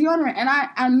not wear deodorant.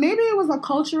 And maybe it was a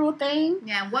cultural thing.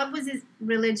 Yeah, what was his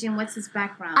religion? What's his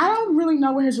background? I don't really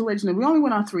know what his religion is. We only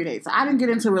went on 3 dates. So I didn't get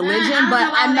into religion, I don't but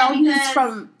know I all know that he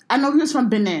because- was from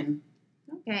Benin.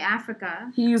 Okay,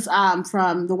 Africa. He's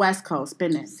from the West Coast,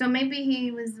 Benin. So maybe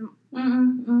he was.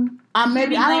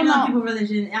 Maybe I don't know. People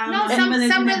religion. No,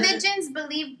 some religions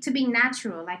believe to be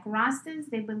natural. Like Rastas,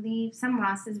 some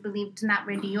Rastas believe to not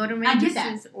wear deodorant. I get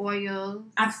that. Use oil.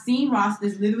 I've seen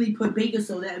Rastas literally put baking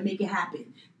soda and make it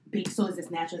happen. Baking soda is as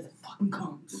natural as it fucking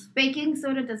comes. Baking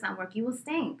soda does not work. You will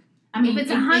stink. I mean, if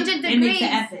it's 100 degrees, it makes the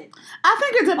effort. I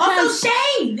think it depends. Also,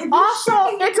 shave.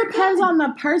 It depends on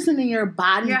the person and your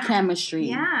body chemistry.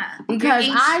 Yeah. Because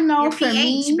I know your for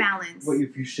pH me, balance. Wait,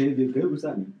 if you shave, you're good. What's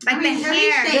that mean? Like the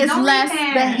hair. It's less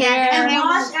the hair. And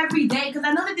wash every day. Because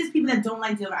I know that there's people that don't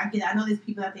like deodorant. I get it. I know there's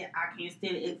people out there, I can't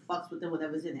stand it. It fucks with them,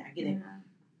 whatever's in there. I get it.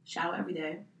 Shower every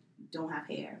day. Don't have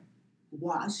hair.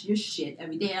 Wash your shit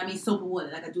every day. I mean, soap and water,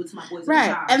 like I do it to my boys.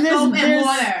 Right, and soap and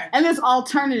water. And there's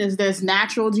alternatives. There's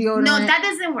natural deodorant. No, that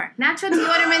doesn't work. Natural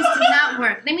deodorants do not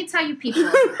work. Let me tell you, people. You're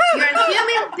a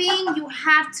human being. You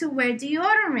have to wear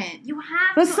deodorant. You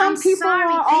have but to. some I'm people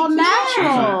sorry. are all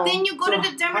natural. Then you go to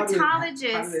the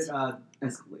dermatologist. How did it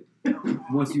escalate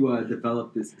once you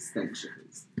develop this stench?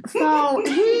 So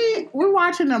we're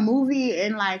watching a movie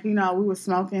and we were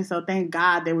smoking, so thank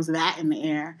God there was that in the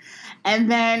air.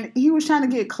 And then he was trying to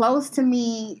get close to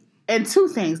me, and two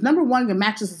things. Number one, your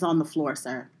mattress is on the floor,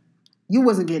 sir. You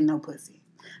wasn't getting no pussy.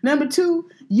 Number two,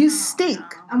 you stink.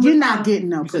 You're not getting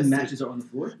no pussy. Mattress are on the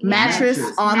floor? Mattress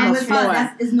on the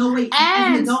floor. There's no way.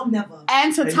 As an adult, never.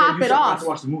 And to top it off. To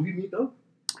watch the movie, meet though?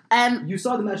 And you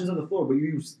saw the mattress on the floor, but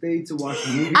you stayed to watch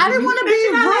the movie. I didn't want to be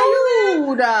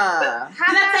rude. Did I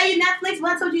tell you Netflix?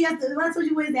 When I told you yesterday, when I told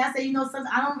you Wednesday, I said,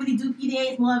 something. I don't really do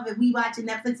PDA. It's more of it. We watching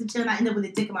Netflix and chill, and I end up with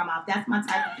a dick in my mouth. That's my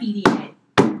type of PDA.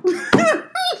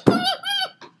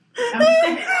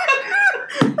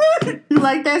 You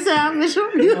like that sound, Mitchell?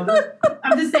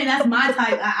 I'm just saying that's my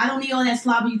type. I don't need all that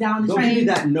slobbing you down the train. Don't give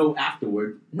me that no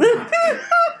afterward.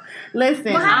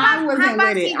 Listen, I wasn't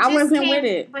with it. I wasn't with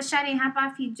it. But Shadi, how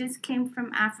about if he just came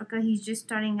from Africa? He's just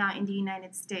starting out in the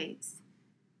United States.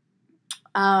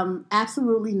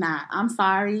 Absolutely not. I'm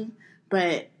sorry,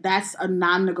 but that's a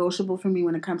non-negotiable for me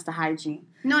when it comes to hygiene.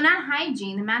 No, not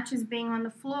hygiene. The mattress being on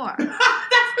the floor. That's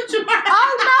what you are.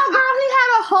 Oh no, girl! He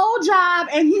had a whole job,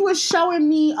 and he was showing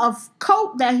me a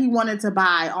coat that he wanted to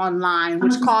buy online,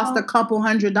 which cost a couple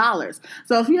 $100s.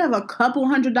 So if you have a couple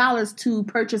 $100s to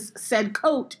purchase said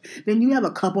coat, then you have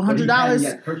a couple $100. He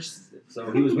hadn't purchased it,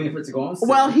 so he was waiting for it to go on sale.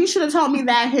 Well, he should have told me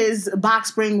that his box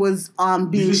spring was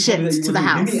being shipped to the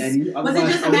house. Was it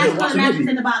just a mattress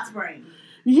in the box spring?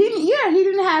 He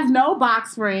didn't have no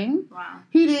box spring. Wow.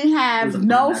 He didn't have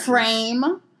no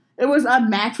frame. It was a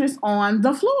mattress on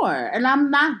the floor. And I'm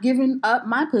not giving up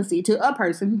my pussy to a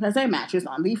person who has a mattress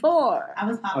on the floor. I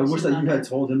wish that you had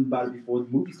told him about it before the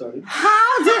movie started.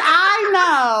 How did I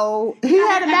know? He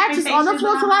had a mattress on the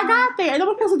floor till I got there. And I'm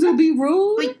supposed to be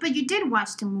rude. But you did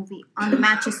watch the movie on the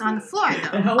mattress on the floor,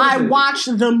 though. I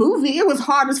watched the movie. It was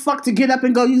hard as fuck to get up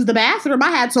and go use the bathroom.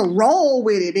 I had to roll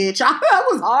with it, bitch. It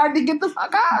was hard to get the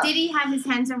fuck out. Did he have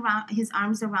his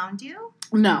arms around you?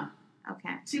 No.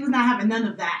 Okay. She was not having none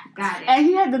of that. Got it. And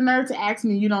he had the nerve to ask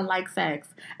me, you don't like sex?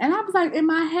 And I was like, in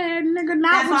my head, nigga,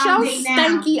 not with your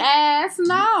stanky ass.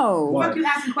 No. Fuck you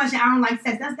asking a question, I don't like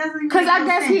sex. That doesn't even because I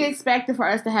guess sense. he expected for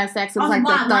us to have sex. It was like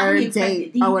the third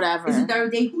date or whatever. It's the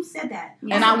third date. Who said that?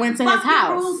 Yeah. And I went to his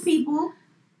house. Rules, people.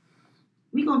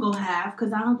 We gonna go half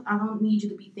because I don't need you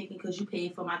to be thinking because you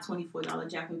paid for my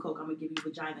 $24 Jack and Coke. I'm gonna give you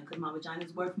vagina because my vagina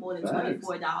is worth more than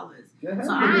 $24. Yeah,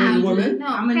 so I'm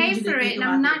pay for it, and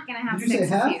I'm not gonna have sex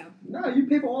with you. No, you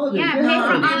pay for all of it. Yeah, pay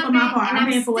for my part. And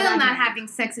I'm still not having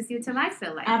sex with you till I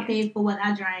feel like I paid for what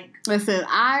I drank. Listen,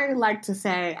 I like to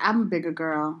say I'm a bigger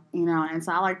girl, and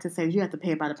so I like to say you have to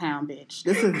pay by the pound, bitch.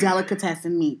 This is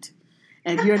delicatessen meat.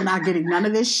 And you're not getting none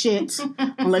of this shit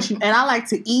unless you. And I like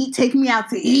to eat. Take me out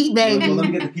to eat, baby. Well, let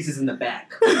me get the pieces in the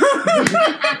back.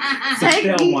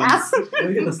 Take me out. Let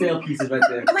me get the stale pieces right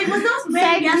there. Like, was those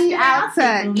take me out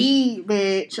to eat,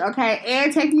 bitch. Okay,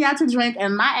 and take me out to drink.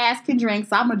 And my ass can drink,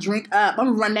 so I'm gonna drink up. I'm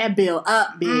gonna run that bill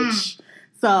up, bitch.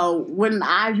 So when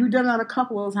you've done that a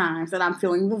couple of times, and I'm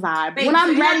feeling the vibe. Babe, when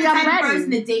I'm ready, I'm ready. You're the person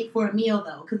to date for a meal,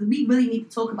 though, because we really need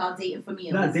to talk about dating for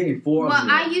meals. Not dating for a meal. Well,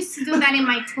 I used to do that in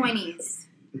my 20s.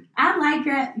 I like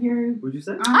your. What'd you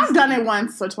say? I've done it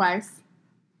once or twice.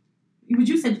 But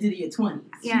you said you did it in your 20s.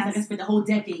 Yeah. Like I spent the whole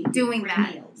decade doing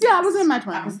that. Meals. Yeah, I was in my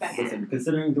 20s. Listen,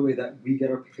 considering the way that we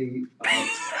get our pay.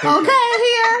 Okay,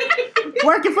 here.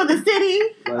 Working for the city.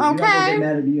 Okay. You're not gonna get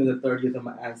mad at me on the 30th. I'm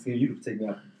asking you to take me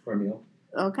out for a meal.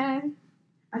 Okay.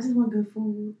 I just want good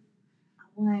food. I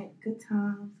want good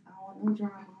times. I want no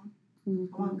drama.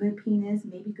 Mm-hmm. I want good penis,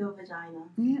 maybe good vagina.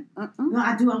 Yeah. No,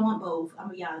 I do. I want both. I'm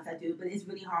gonna be honest, I do. But it's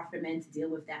really hard for men to deal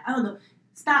with that. I don't know.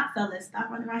 Stop, fellas. Stop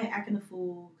running around here acting a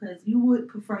fool. Because you would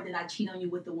prefer that I cheat on you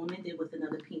with a woman than with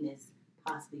another penis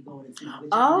possibly going into my vagina.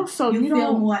 Oh, so you feel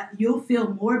don't... more. You'll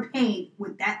feel more pain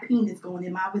with that penis going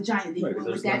in my vagina than you Right, will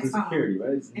because with there's that less tongue. insecurity,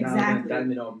 right? It's Exactly. Now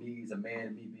that on me as a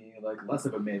man, me being like less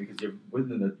of a man because you're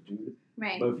within the dude.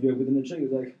 Right. But if you're within the chick,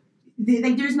 it's like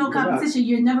There's no competition.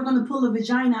 You're never going to pull a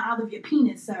vagina out of your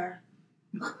penis, sir.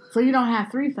 So you don't have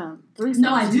threesomes?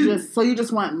 No, I do. So you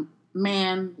just want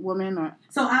man, woman, or...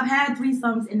 So I've had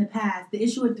threesomes in the past. The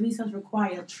issue with threesomes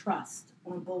require trust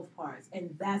on both parts,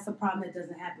 and that's a problem that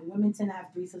doesn't happen. Women tend to have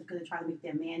threesomes because they try to make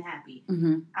their man happy.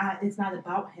 Mm-hmm. It's not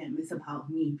about him; it's about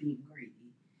me being greedy,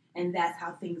 and that's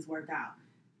how things work out.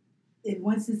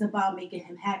 Once it's about making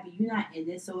him happy, you're not in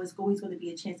it, so it's always going to be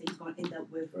a chance that he's going to end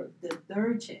up with the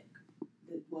third chick,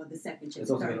 the second chick. it's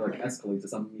also going to escalate to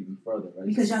something even further, right?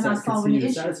 Because y'all not solving the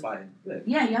issues. Satisfy him.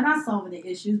 Yeah, you're not solving the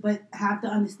issues, but have to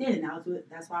understand it.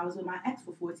 That's why I was with my ex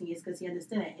for 14 years, because he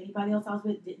understood it. Anybody else I was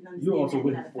with didn't understand. You were also that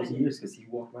with him for 14 years because he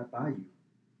walked right by you.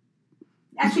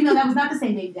 Actually, no, that was not the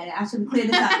same baby daddy. I should have cleared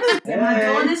this up. My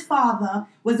daughter's father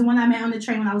was the one I met on the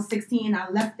train when I was 16. I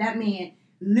left that man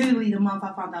literally the month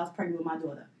I found out I was pregnant with my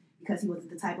daughter, because he wasn't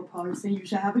the type of person you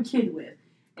should have a kid with.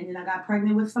 And then I got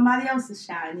pregnant with somebody else's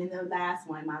child. And then the last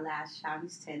one, my last child,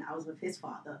 he's 10. I was with his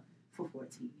father for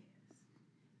 14 years.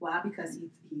 Why? Because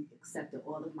he accepted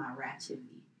all of my ratchetry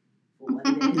for what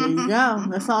it is. There you go.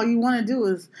 That's all you want to do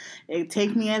is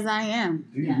take me as I am.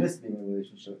 Do you miss being in a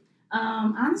relationship?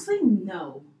 Honestly,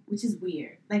 no. Which is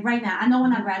weird. Like right now, I know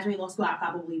when I graduate law school, I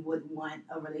probably would want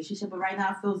a relationship. But right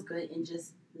now, it feels good in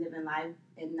just living life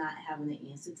and not having to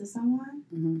answer to someone.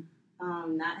 Mm-hmm.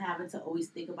 Not having to always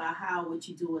think about how what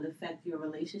you do would affect your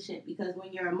relationship. Because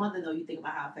when you're a mother, though, you think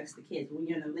about how it affects the kids. But when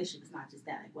you're in a relationship, it's not just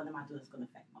that. Like, what am I doing that's going to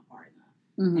affect my partner?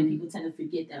 Mm-hmm. And people tend to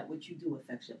forget that what you do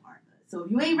affects your partner. So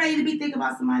if you ain't ready to be thinking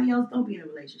about somebody else, don't be in a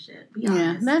relationship. Be honest.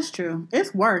 Yeah, that's true.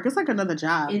 It's work. It's like another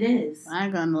job. It is. I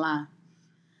ain't gonna lie.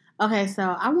 Okay, so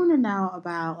I want to know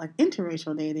about like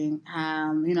interracial dating.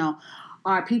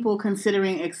 Are people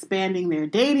considering expanding their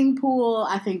dating pool?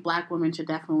 I think Black women should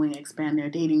definitely expand their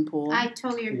dating pool. I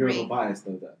totally You're a agree. little biased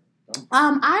though, that. No?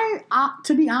 I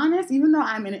to be honest, even though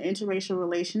I'm in an interracial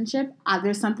relationship,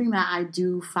 there's something that I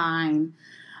do find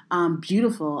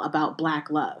beautiful about Black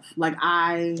love. Like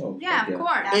Yeah, of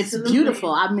course. it's Absolutely.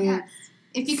 beautiful. I mean, Yes.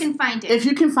 If you can find it. if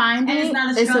you can find And it, it's not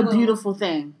a it's a struggle. beautiful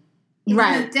thing. It's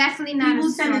Right. It's definitely not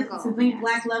People a tend struggle. to think Yes.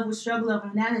 Black love was struggle love,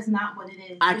 and that is not what it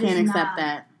is. I It can't is accept not.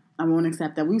 that. I won't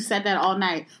accept that. We've said that all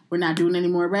night. We're not doing any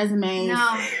more resumes.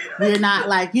 No. We're not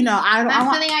like, I'm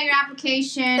not filling out your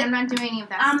application. I'm not doing any of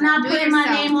that I'm stuff. not Do it putting my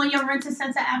yourself. name on your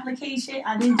Rent-A-Center application.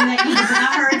 I didn't do that either, but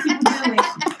I heard people do it.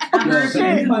 I Yo, heard for people do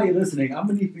it. anybody listening, I'm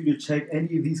gonna need for you to check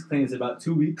any of these claims in about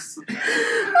 2 weeks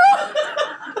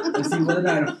and see whether or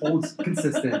not it holds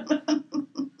consistent.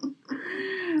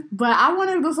 But I want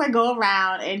to just like go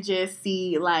around and just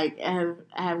see like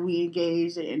have we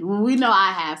engaged in. Well, we know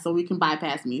I have, so we can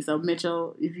bypass me. So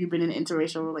Mitchell, if you've been in an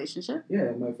interracial relationship,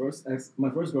 Yeah, my first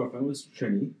girlfriend was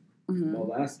Trini. mm-hmm. My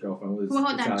last girlfriend was Well,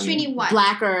 hold on. Italian. Trini what?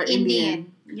 Black or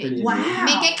Indian. Yeah. Trini Wow. Indian.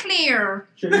 Make it clear.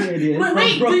 Trini Indian.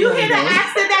 Wait, from do you Brooklyn, hear the though.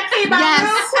 accent that came out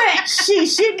real quick?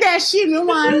 She me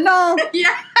want to know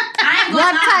I ain't what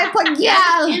gonna type of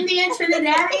girl. Indian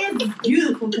Trinidadian is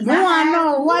beautiful. We want to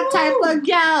know what type of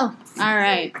girl. All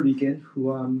right. Puerto Rican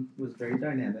who was very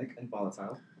dynamic and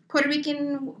volatile. Puerto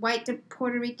Rican, white to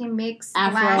Puerto Rican mix.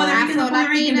 Afro. Black, Puerto Rican to Puerto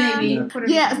Rican, Latina, baby. Puerto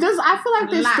Yeah, Rican. I feel like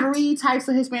there's Lot. 3 types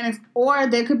of Hispanics, or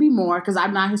there could be more because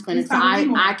I'm not Hispanic, It's so probably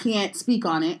more. I can't speak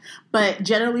on it. But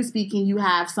generally speaking, you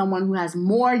have someone who has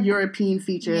more European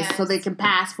features, so Yes. they can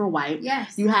pass for white.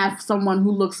 Yes. You have someone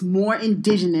who looks more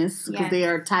indigenous because Yes. they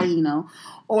are Taino,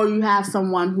 or you have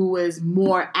someone who is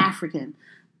more African,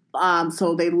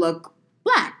 so they look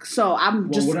Black. So I'm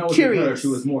Well, just when I was curious. with her, she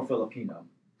was more Filipino.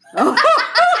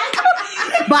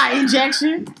 By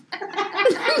injection.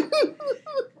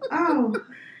 Oh.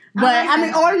 But like I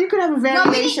mean, that. or you could have a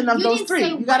variation of you those didn't 3. say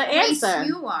You got to what race answer.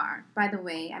 you are, by the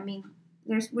way. I mean,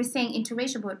 we're saying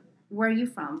interracial, but where are you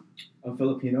from? I'm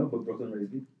Filipino, but Brooklyn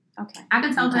raised me. Okay. I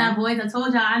can tell from that voice. I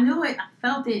told y'all. I knew it. I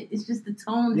felt it. It's just the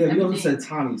tone. Yeah, you also everything. said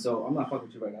Tommy, so I'm not fucking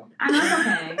with you right now. I know it's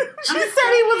okay. She said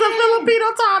he was a Filipino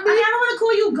I Tommy. mean, I don't want to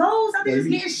call you ghosts. I think Yeah, it's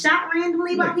you- getting shot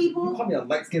randomly by Like, You people. call me a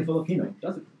light-skinned Filipino.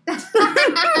 That's it.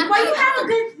 Well, you have a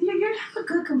good. You have a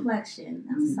good complexion.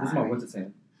 I'm This is my sorry. winter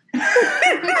tan.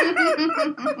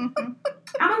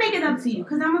 I'm gonna make it up to you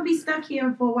because I'm gonna be stuck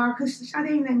here for a while because Sade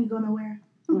ain't let me go nowhere.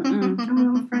 Mm-mm.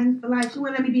 I'm a friend for life. She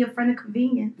wouldn't let me be a friend of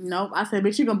convenience. Nope. I said,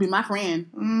 bitch, you gonna be my friend.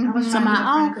 I was trying to be a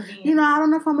Somehow, friend of convenience. you know, I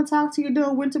don't know if I'm gonna talk to you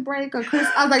during winter break or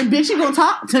Christmas. I was like, bitch, you gonna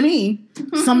talk to me.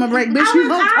 Summer break, bitch, you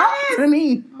gonna talk to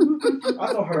me.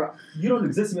 I told her, you don't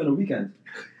exist to me on the weekend.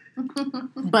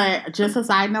 But just a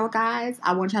side note, guys,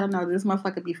 I want y'all to know this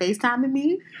motherfucker be FaceTiming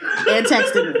me and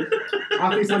texting me.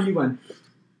 I'll FaceTime you when.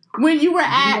 When you were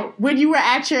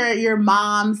at your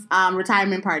mom's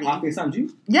retirement party. I'll FaceTime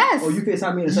you? Yes. Oh, you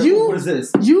FaceTime me and said, You- what is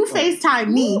this? You FaceTime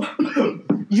me.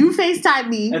 You FaceTime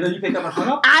me. And then you picked up and hung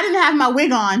up? I didn't have my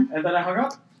wig on. And then I hung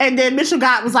up? And then Mitchell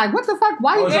was like, what the fuck?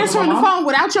 Why Oh, you is that answering my the mom? phone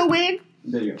without your wig?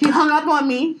 There you He go. hung up on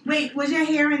me. Wait, was your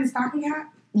hair in the stocking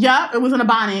cap? Yup, it was in a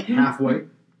bonnet. Halfway.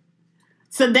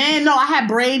 So then, no, I had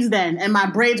braids then, and my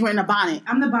braids were in a bonnet.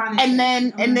 I'm the bonnet. And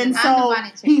then, chick. I'm so the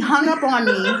bonnet chick. he hung up on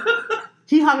me.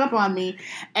 He hung up on me,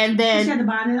 and She then had the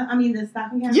bonnet. I mean, the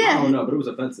stocking cap. Yeah. I don't know, but it was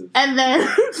offensive. and then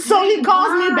so he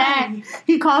calls me Why? back.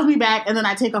 He calls me back, and then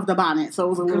I take off the bonnet, so it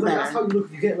was a little Because that's better. how you look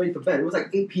if you get ready for bed. It was like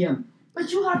 8 p.m.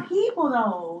 But you are people,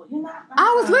 though. You're not.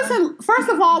 I was listen. First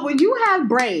of all, when you have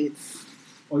braids.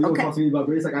 Oh, you Okay. don't talk to me about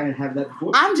braids like I didn't have that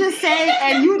before? I'm just saying,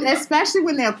 and you, especially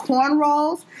when they're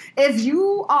cornrows, if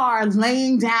you are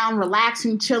laying down,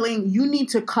 relaxing, chilling, you need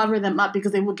to cover them up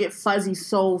because they will get fuzzy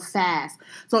so fast.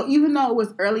 So even though it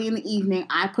was early in the evening,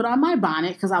 I put on my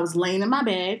bonnet because I was laying in my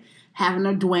bed, having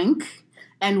a drink,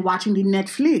 and watching the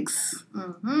Netflix.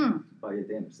 Mm-hmm. By your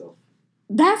damn self.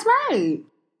 That's right.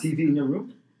 TV in your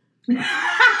room?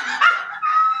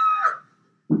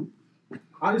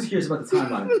 I'm just curious about the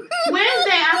timeline.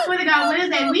 Wednesday, I swear to God,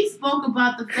 Wednesday, we spoke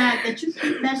about the fact that you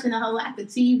keep mentioning her lack of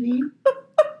TV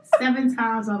 7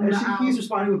 times over And the she keeps hour.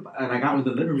 responding with, and I got with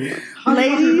the living room. How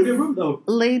Ladies. you in your room, though?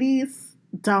 Ladies,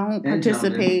 don't And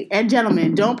participate. And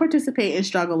gentlemen, don't participate in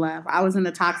struggle love. I was in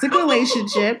a toxic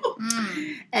relationship.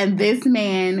 And this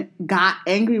man got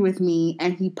angry with me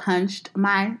and he punched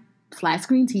my flat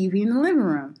screen TV in the living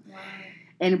room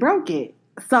and broke it.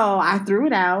 So I threw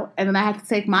it out and then I had to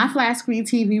take my flat screen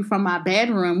TV from my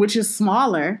bedroom, which is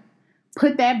smaller,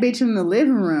 put that bitch in the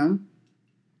living room.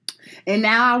 And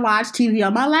now I watch TV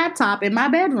on my laptop in my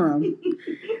bedroom.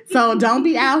 So don't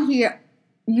be out here,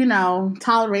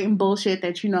 tolerating bullshit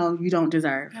that you don't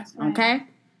deserve. That's right. Okay?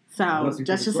 So Unless you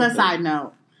just put a the side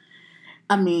note.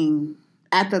 I mean,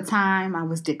 at the time, I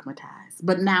was stigmatized,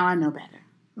 but now I know better.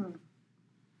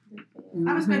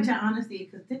 I respect your honesty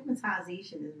because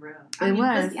stigmatization is real. It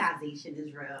was. Pussyization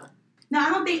is real. No, I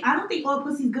don't think all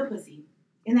pussy is good pussy.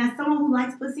 And as someone who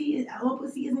likes pussy, all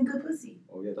pussy isn't good pussy.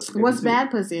 Oh, yeah, that's What's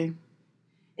bad pussy?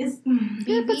 It's.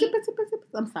 Yeah, pussy.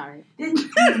 I'm sorry.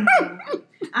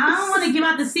 I don't want to give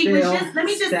out the secret. Stale, Let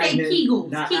me just say stagnant,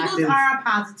 Kegels. not Kegels active. are a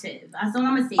positive. That's all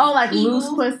I'm gonna say. Oh, like Kegels, loose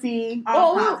pussy. are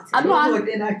Oh, positive. I You know. also like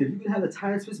inactive. You can have the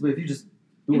tightest pussy, but if you just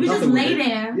do If you just nothing with lay it,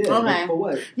 there. yeah, Okay. like, for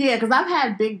what? Yeah, because I've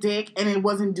had big dick and it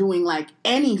wasn't doing like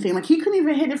anything. Like he couldn't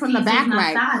even hit it from the See, back it's not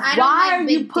right. size. I don't Why like are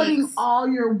you big putting dicks. all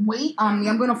your weight on me?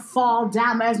 I'm gonna fall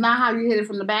down. That's not how you hit it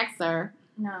from the back, sir.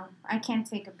 No, I can't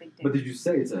take a big dick. But did you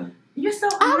say it's a... You're so.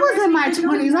 I was in my honest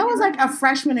because 20s. I was like a a.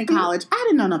 freshman in college. I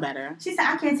didn't know no better. She said,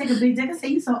 "I can't take a big dick." I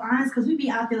said, "You so honest because we be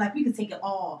out there like we could take it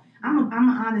all." I'm an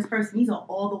honest person. These are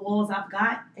all the walls I've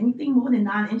got. Anything more than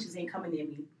 9 inches ain't coming near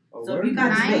me. Oh, So if word? you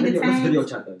got Let's nine video- to Let's 10. video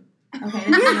chat then. Okay,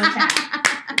 let's video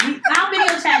chat. I'll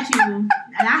video chat you,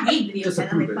 and I hate video Just to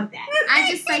chat. I'm like, prove it. fuck that.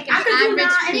 I just like an I could do average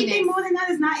not anything penis. more than that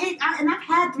is not it. And I've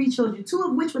had 3 children, 2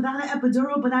 of which without an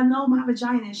epidural. But I know my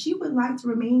vagina. She would like to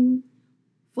remain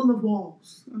full of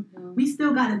walls. Mhm. We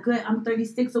still got a good. I'm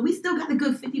 36, so we still got a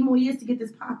good 50 more years to get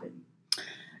this popping.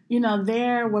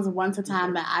 There was once a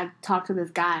time that I talked to this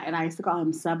guy and I used to call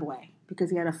him Subway because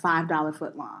he had a $5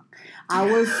 foot long. I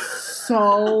was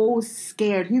so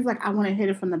scared. He's like, I want to hit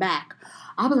it from the back.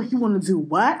 I was like, you want to do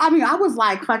what? I mean, I was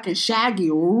like fucking Shaggy.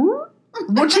 Ooh.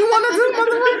 What you want to do,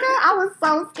 motherfucker? I was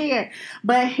so scared.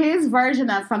 But his version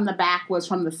of from the back was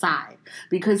from the side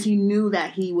because he knew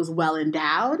that he was well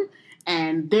endowed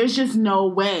and there's just no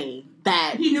way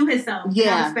that... He knew himself.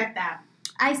 Yeah. I respect that.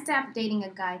 I stopped dating a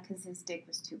guy because his dick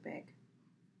was too big.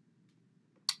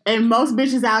 And most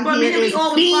bitches out For a here minute, we is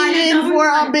all was quiet, fiending though. for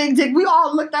a big dick. We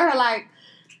all looked at her like,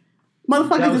 That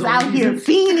motherfuckers was is all out here music?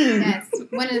 fiending.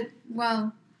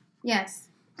 Yes. Yes.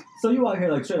 So you out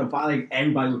here like straight up violating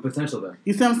everybody with potential then?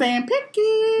 You see what I'm saying?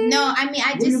 Picky. No, I mean,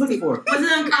 I What are you just... looking for? Was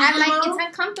it uncomfortable? I like, it's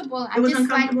uncomfortable. I It was just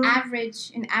like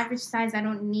uncomfortable? an average size. I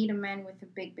don't need a man with a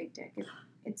big dick.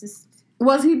 It's just...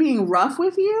 Was he being rough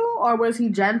with you or was he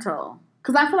gentle?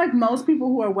 Because I feel like most people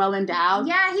who are well endowed,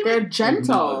 Yeah, he they're was...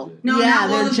 gentle. No, yeah, not all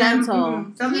they're of them. gentle.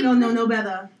 Some people don't know no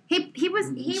better. He was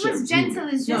Shit, gentle.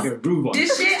 It's just Like a groove on.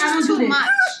 This shit, I don't do too this. much.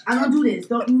 I don't do this.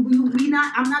 Don't you be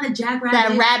not. I'm not a jackrabbit.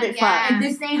 That rabbit Yeah. fuck. If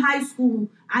this ain't high school,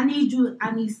 I need you.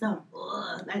 I need some.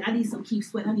 Like I need some keep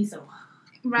sweat. I need some.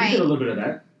 We right. did a little bit of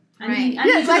that. I need, Yeah, I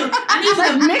need like- you to, I need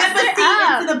like you to mix pepper it seed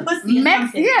up. into the pussy. or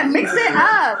something. Mix it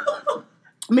up.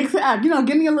 Mix it up. You know,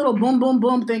 give me a little boom, boom,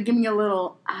 boom, then give me a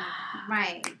little,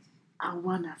 Right. I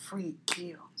wanna freak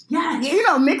you. Yes. You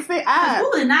know, mix it up.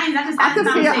 Ooh, the 90s. I just I had can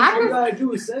a feel- I conversation. All you gotta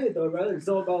do is say it though, right? It's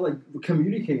all about like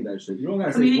communicating that shit. You don't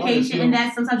gotta Communication say and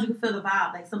that sometimes you can feel the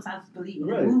vibe. Like sometimes believe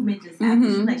Right. the movement just happens.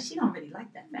 Mhm. She's like, she don't really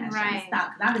like that fashion. Right. Stop.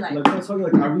 Cause I'll be like, Like when I'm talking,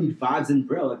 like I read vibes in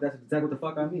Braille. Like that's exactly what the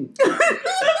fuck I mean.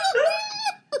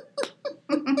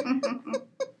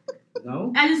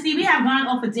 No. as you see, we have gone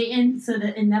off of dating to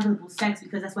the inevitable sex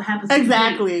because that's what happens. when you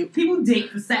Exactly. date. People date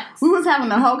for sex. We was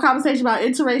having a whole conversation about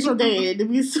interracial dating.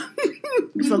 We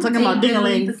still talking about date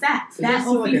literally dingling. for sex. Is that That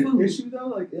still or like free an food. issue though?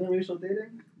 Like interracial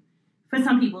dating? For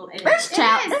some people, it is.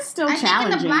 It's still I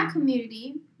challenging. think in the black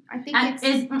community, I think it's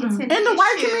it's an In the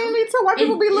white issue. community too, white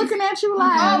people be It's- looking at you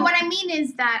like, Oh, what I mean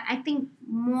is that I think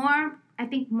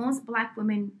most black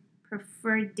women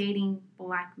prefer dating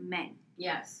black men.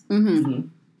 Yes. mm-hmm.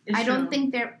 It's I don't true.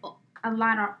 think a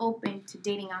lot are open to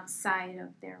dating outside of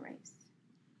their race.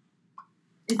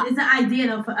 It's an idea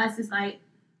though. For us, it's like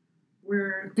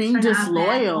we're Being turning our back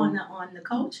disloyal. on the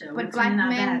culture. We're But black turning our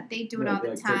men, back. they do it all the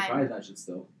Take pride in time. that shit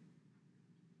still.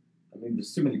 I mean,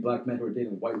 there's too many black men who are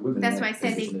dating white women. That's why like, I said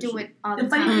this they is an do issue. it all The the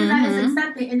funny time. thing is that Mhm. it's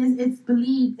accepted and it's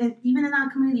believed, and even in our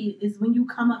community, is when you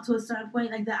come up to a certain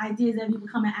point, like the idea is that if you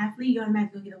become an athlete, you're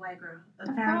automatically gonna get a white girl.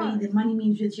 Apparently, course. the money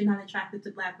means that you're not attracted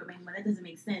to black women, but that doesn't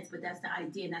make sense. But that's the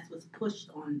idea, and that's what's pushed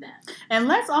on them. And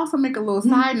let's also make a little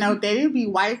side note that it'd be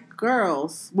white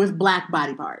girls with black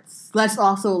body parts. Let's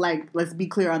be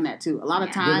clear on that too. A lot of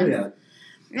Yeah. Where they times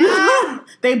at?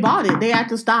 they bought it. They at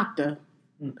the doctor.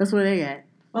 Mm. That's where they at.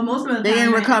 But most of the They time,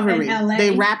 in recovery. in LA,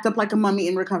 They wrapped up like a mummy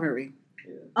in recovery.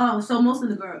 Oh, so most of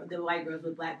the white girls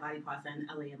with black body parts are in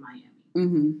LA and Miami.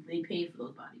 Mm-hmm. They paid for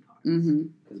those body parts. Mm-hmm.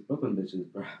 Because Brooklyn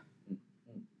bitches, bro,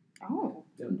 Oh.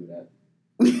 they don't do that.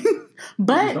 They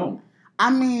But don't. I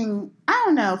mean, I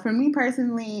don't know. For me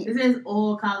personally, This is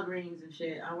all collard greens and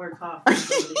shit. I worked hard. For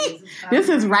this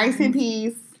is rice and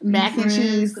peas, mac and Beef ribs,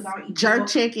 cheese, 'cause I don't eat jerk pork.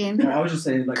 chicken. No, I was just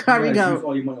saying, like, Curry you guys goat. use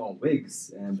all your money on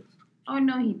wigs, and Oh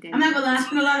no, he did. I'm not gonna lie. I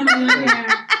spent a lot of money on hair.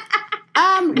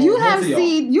 You Well, have both of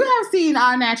y'all. seen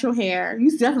our natural hair.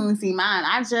 You definitely seen mine.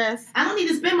 I just I don't need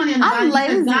to spend money on the I'm body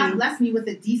because lazy. God blessed me with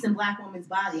a decent black woman's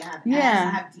body. I have ass,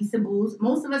 Yeah. I have decent boobs.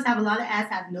 Most of us have a lot of ass,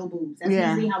 have no boobs. That's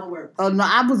Yeah. usually how it works. oh no,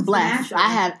 I was It's blessed. natural. I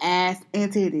have ass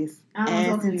and titties. I'm Ass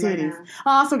talking and to you right titties. now.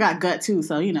 I also got gut too,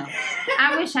 so you know.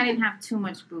 I wish I didn't have too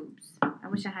much boobs. I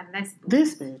wish I had less boobs.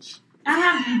 This bitch.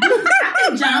 I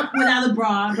can jump without a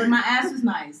bra, but my ass is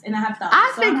nice and I have thighs.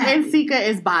 I so I'm think happy. Nsika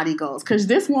is body goals because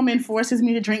this woman forces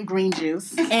me to drink green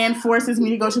juice and forces me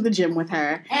to go to the gym with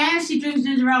her. And she drinks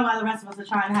ginger ale while the rest of us are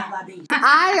trying to have libations.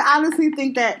 I honestly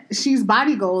think that she's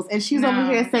body goals and she's over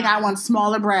No. here saying, I want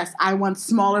smaller breasts, I want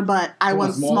smaller butt, I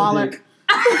want smaller smaller. dick.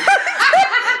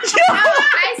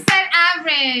 I said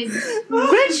average.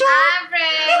 Bitch,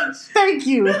 Average. thank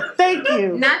you. Thank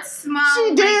you. Not small.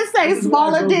 She did say This is why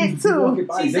smaller girls dick used to too. walk it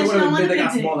by. She They said she would've don't want been- a they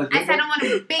got big smaller I dick. said I want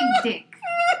a big dick.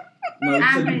 No, you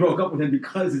said you average. broke up with him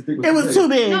because his dick was It was too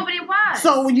big. No, but it was.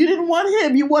 So when you didn't want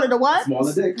him, you wanted a what?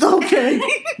 Smaller dick. Okay.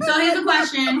 So here's a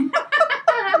question.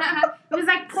 it was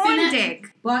like porn See,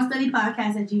 dick.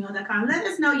 BarStudyPodcast@gmail.com. Let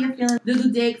us know your feelings.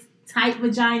 Little dicks, tight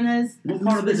vaginas. What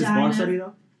part of this is bar vaginas. study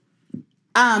though?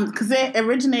 Because it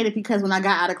originated because when I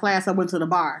got out of class, I went to the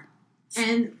bar.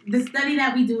 And the study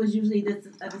that we do is usually just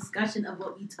a discussion of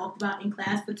what we talked about in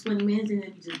class for 20 minutes, and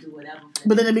then we just do whatever.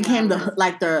 But then it became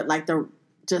the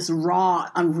just raw,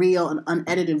 unreal, and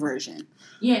unedited version.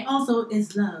 Yeah, also,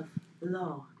 it's love,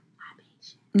 law,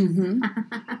 Mm-hmm.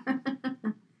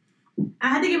 I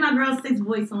had to get my girl 6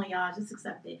 voice on, y'all. Just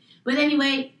accept it. But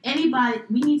anyway, anybody,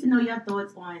 we need to know your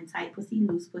thoughts on tight pussy,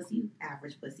 loose pussy,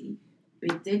 average pussy,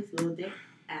 big dicks, little dick,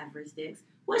 average dicks.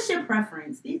 What's your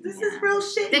preference? This is real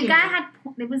shit. The here. guy had,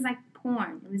 it was like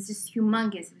porn. It was just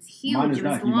humongous. It was huge. Mine is It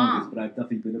was not humongous, long. but I've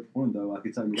definitely been at porn though. I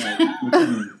can tell you that. What you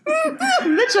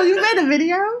mean? Mitchell, you made a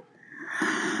video?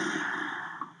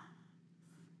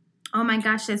 Oh my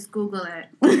gosh, let's Google it.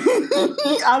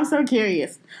 I'm so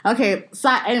curious. Okay, so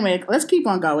anyway, let's keep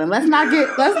on going. Let's not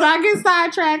get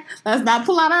sidetracked. Let's not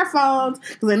pull out our phones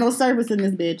because there's no service in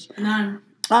this bitch. None.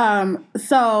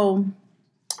 So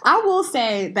I will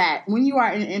say that when you are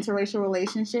in an interracial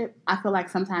relationship, I feel like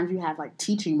sometimes you have like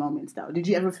teaching moments though. Did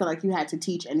you ever feel like you had to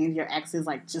teach any of your exes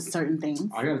like just certain things?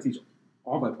 I gotta teach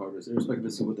all my partners, irrespective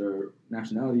of what their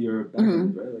nationality or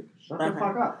background is, right? Like, shut the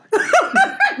fuck up.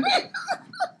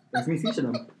 That's me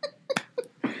teaching them.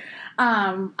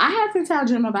 I had to tell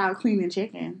Jim about cleaning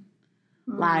chicken.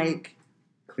 Like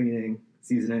cleaning,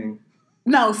 seasoning.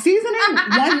 No, seasoning.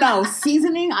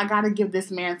 Seasoning. I gotta give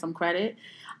this man some credit.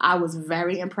 I was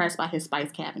very impressed by his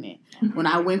spice cabinet. When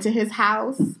I went to his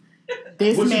house,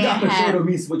 this what man you got for had. sure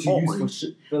means what you use for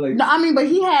shit. Like, no, I mean, but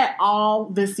he had all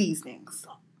the seasonings.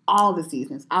 All the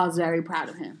seasonings. I was very proud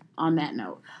of him on that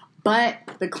note. But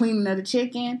the cleaning of the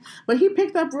chicken, but he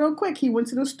picked up real quick. He went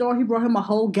to the store. He brought him a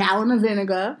whole gallon of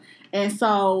vinegar, and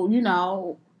so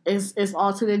it's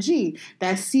all to the G.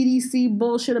 That CDC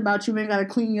bullshit about you ain't gotta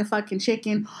clean your fucking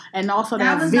chicken, and also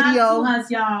that was video. not to us,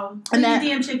 y'all. Clean your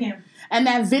damn chicken. And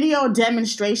that video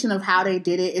demonstration of how they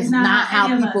did it is It's not how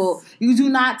any of people. us. You do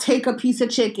not take a piece of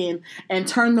chicken and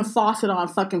turn the faucet on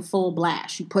fucking full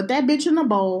blast. You put that bitch in a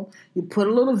bowl. You put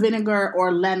a little vinegar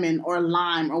or lemon or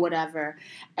lime or whatever,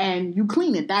 and you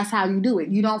clean it. That's how you do it.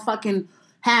 You don't fucking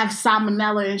have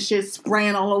salmonella and shit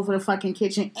spraying all over the fucking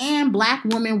kitchen. And black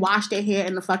women wash their hair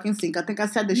in the fucking sink. I think I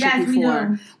said this shit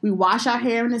before. We wash our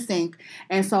hair in the sink.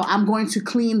 And so I'm going to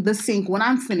clean the sink when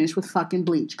I'm finished with fucking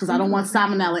bleach because I don't want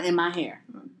salmonella in my hair.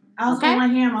 I also want my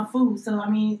hair in my food, so I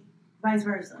mean, vice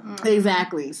versa.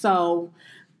 Exactly. So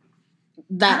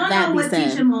I don't know what said.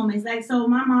 teacher moments. Like, so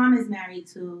my mom is married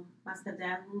to my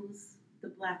stepdad, who's the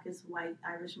blackest white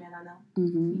Irish man I know.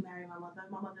 Mm-hmm. He married my mother.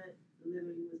 My mother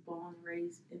literally was born and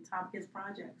raised in Tompkins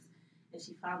Projects. And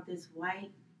she found this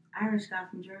white Irish guy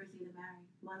from Jersey to marry.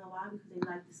 You want to know why? Because they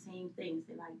like the same things.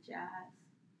 They like jazz,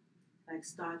 like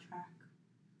Star Trek.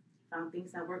 Found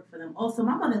things that work for them. Also,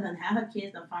 my mother done had her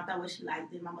kids and found out what she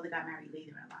liked. Then my mother got married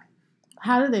later in life.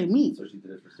 How did they meet? So she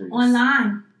did it for serious.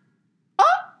 Online. Oh!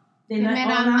 They met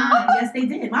online. Yes, they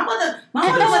did. My mother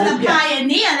was a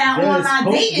pioneer of that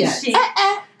online dating shit.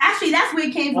 Actually, that's where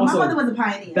it came from. Also, my mother was a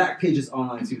pioneer. Backpage is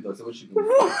online too, though. So what you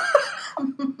do?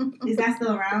 Is that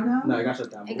still around though? No, it got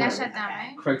shut down. It got shut down,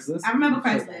 right? Craigslist. I remember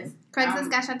Craigslist. Craigslist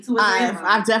got shut down.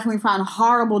 I've definitely found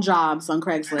horrible jobs on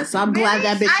Craigslist, so I'm glad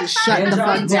that bitch is shut I the found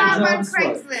fuck a good job down. on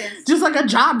Craigslist. Just like a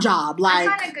job. Like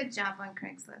I found a good job on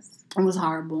Craigslist. it was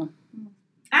horrible.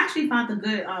 I actually found a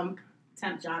good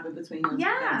temp job in between them.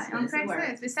 Yeah, on It worked.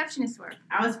 Craigslist. Receptionist work.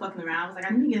 I was fucking around. I was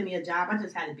like, I need to get me a job. I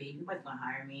just had a baby. Nobody's gonna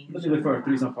hire me. Let me look for a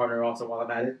threesome partner also while I'm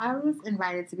at it. I was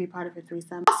invited to be part of a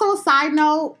threesome. Also, side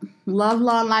note, love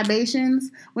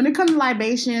libations. When it comes to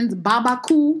libations,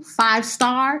 Babaku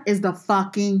 5-star is the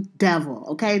fucking devil.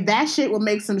 Okay, that shit will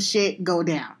make some shit go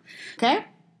down. Okay.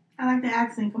 I like the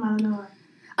accent. Come out of nowhere.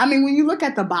 I mean, when you look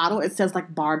at the bottle, it says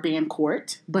like Bar Band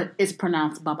Court, but it's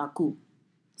pronounced Babaku.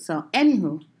 So,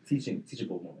 anywho.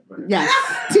 Teachable moment, right?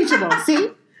 Yes, teachable.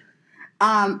 See?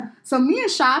 So me and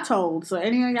Sha told. So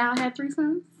any of y'all had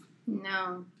threesomes?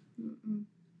 No. Mm-mm.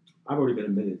 I've already been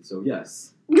admitted, so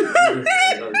yes.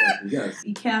 Yes.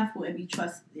 Be careful and be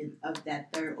trusting of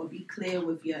that third, or be clear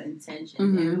with your intentions.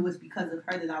 Mm-hmm. And it was because of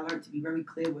her that I learned to be very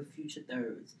clear with future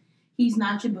thirds. He's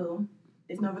not your boo.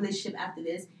 There's no relationship after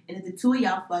this. And if the two of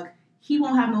y'all fuck, he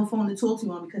won't have no phone to talk to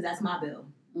you on because that's my bill.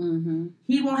 Mm-hmm.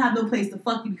 He won't have no place to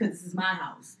fuck you because this is my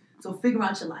house. So figure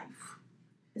out your life.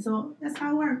 And so that's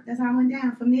how it worked. That's how it went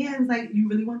down. From there, it was like, you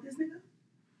really want this nigga?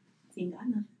 He ain't got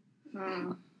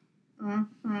nothing.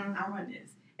 I want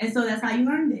this. And so that's how you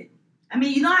learned it. I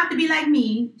mean, you don't have to be like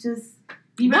me. Just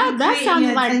be very clear in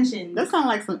your attention. That sounds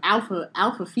like some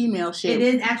alpha female shit.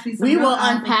 It is actually some We real will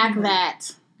alpha unpack female. that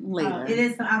later. It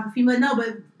is some alpha female. No,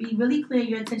 but be really clear in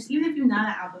your attention. Even if you're not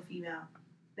an alpha female.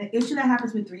 The issue that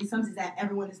happens with threesomes is that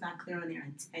everyone is not clear on their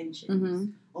intentions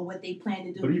or what they plan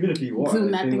to do. But even if you are, do I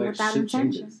nothing think, like, without shit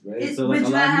intention. changes, right? It's, So like but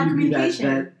you allow gotta have me to be that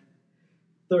communication.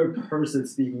 third person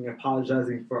speaking,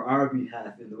 apologizing for our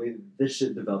behalf in the way that this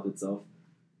shit developed itself.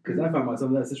 Because I found myself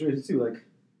in that situation too. Like,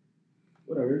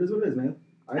 whatever, it is what it is, man.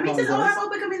 I mean, just apologize. have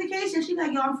open communication. She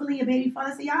like, yo, I'm feeling your baby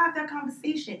father. So y'all have that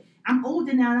conversation. I'm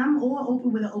older now, and I'm all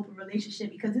open with an open relationship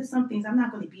because there's some things I'm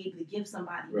not going to be able to give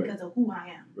somebody because of who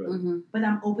I am. Right. Mm-hmm. But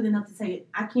I'm open enough to tell you,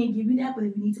 I can't give you that. But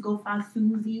if you need to go find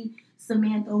Susie,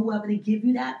 Samantha, whoever to give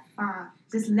you that, fine.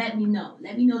 Just let me know.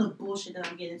 Let me know the bullshit that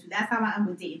I'm getting into. That's how I am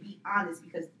with dating. Be honest,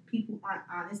 because people aren't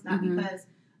honest, not because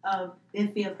of their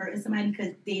fear of hurting somebody,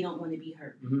 because they don't want to be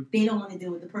hurt. Mm-hmm. They don't want to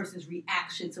deal with the person's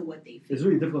reaction to what they feel. It's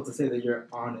really difficult to say that you're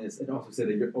honest and also say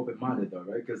that you're open-minded, though,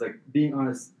 right? Because like being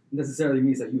honest necessarily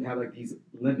means that you have like these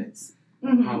limits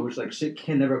on which like shit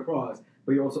can never cross,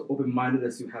 but you're also open-minded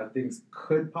as to how things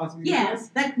could possibly be Yes,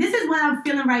 like this is what I'm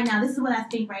feeling right now. This is what I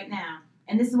think right now.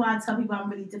 And this is why I tell people I'm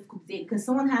really difficult to date, because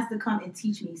someone has to come and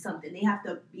teach me something. They have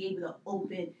to be able to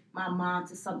open my mind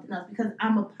to something else, because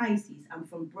I'm a Pisces. I'm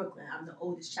from Brooklyn. I'm the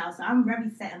oldest child, so I'm very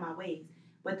set in my ways.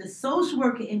 But the social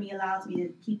worker in me allows me to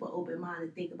keep an open mind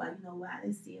and think about, what, I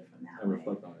didn't see it from that And way.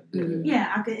 reflect on it. Mhm.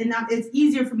 Yeah, I could, and it's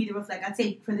easier for me to reflect. I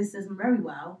take criticism very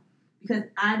well because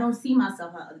I don't see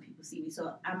myself how other people see me.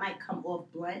 So I might come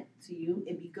off blunt to you.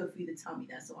 It'd be good for you to tell me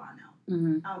that, so I know.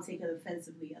 Mm-hmm. I don't take it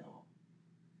offensively at all.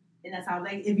 And that's how,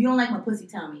 like, if you don't like my pussy,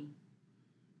 tell me.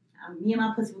 Me and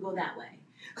my pussy will go that way.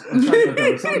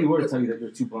 If somebody were to tell you that you're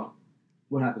too blunt,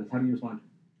 what happens? How do you respond?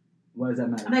 Why does that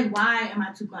matter? I'm like, why am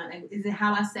I too blunt? Like, is it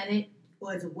how I said it,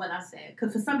 or is it what I said?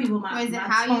 Because for some people, Or my is it my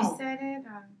how tone, you said it?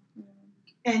 Or,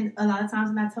 and a lot of times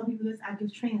when I tell people this, I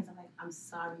give trainings. I'm like, I'm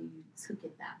sorry you took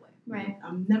it that way. right.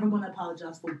 I'm never going to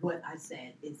apologize for what I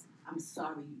said. I'm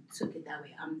sorry you took it that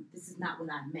way. This is not what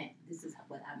I meant. This is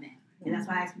what I meant. And that's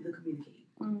why I ask people to communicate.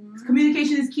 Mm-hmm. 'Cause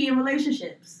communication is key in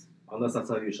relationships. Unless I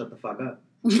tell you to shut the fuck up.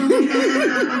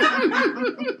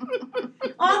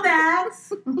 All that.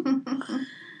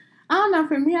 I don't know.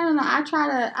 For me, I don't know. I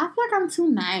feel like I'm too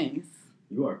nice.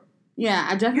 You are. Yeah,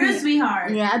 I You're definitely. a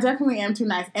sweetheart. Yeah, I definitely am too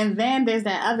nice. And then there's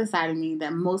that other side of me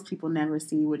that most people never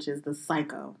see, which is the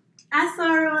psycho. I saw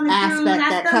her on the Aspect cruise. I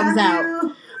that still comes love out.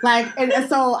 you. Like, and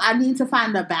so I need to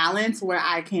find a balance where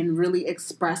I can really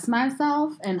express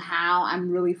myself and how I'm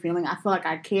really feeling. I feel like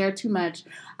I care too much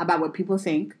about what people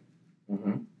think.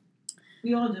 Mm-hmm.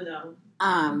 We all do, though,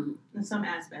 in some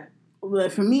aspect.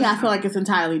 But for me, I feel like it's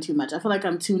entirely too much. I feel like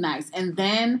I'm too nice. And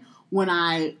then when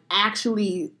I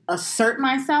actually assert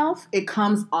myself, it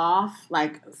comes off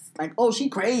like oh, she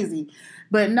crazy.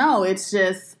 But no, it's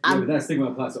just But that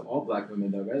stigma applies to all black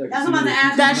women, though, right? Like, That's what I'm about to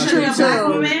ask. That's you. true, You're a black too.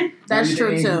 woman? That's true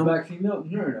Angry too. Black female?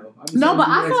 No. I'm just No, saying but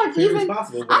you I feel guys like very even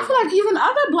responsible, I feel like even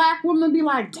other black women be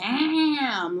like,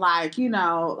 damn, like,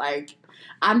 like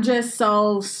I'm just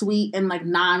so sweet and like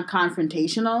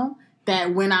non-confrontational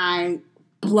that when I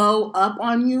blow up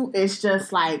on you, it's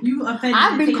just like You offended.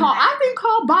 I've been taken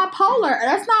called back. bipolar.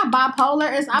 That's not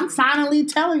bipolar. It's I'm silently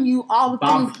telling you all the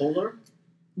things. Bipolar?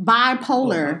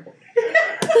 Bipolar.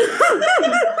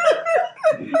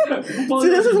 Oh, See,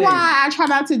 this is why I try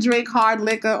not to drink hard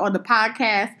liquor on the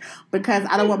podcast, because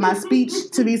I don't want my speech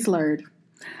to be slurred.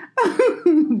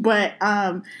 But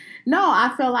no,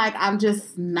 I feel like I'm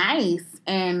just nice,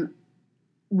 and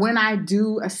when I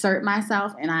do assert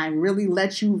myself and I really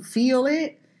let you feel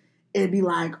it, it'd be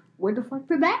like, where the fuck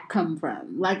did that come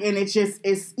from? Like, and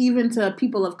it's even to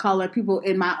people of color, people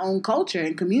in my own culture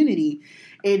and community,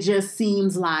 it just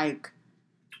seems like,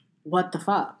 what the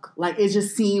fuck? Like, it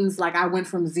just seems like I went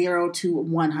from 0 to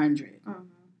 100. Mm-hmm.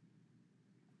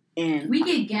 And We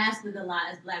get gaslit a lot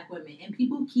as black women, and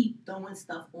people keep throwing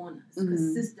stuff on us Mhm.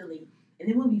 consistently. And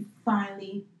then when we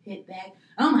finally hit back,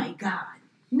 oh my God.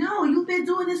 No, you've been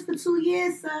doing this for 2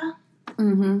 years, sir.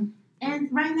 mm-hmm. And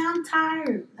right now I'm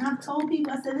tired. And I've told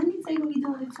people, I said, let me tell you what we're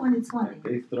doing in 2020.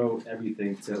 They throw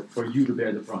everything for you to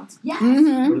bear the brunt. Yes.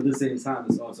 Mm-hmm. But at the same time,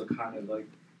 it's also kind of like,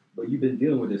 but you've been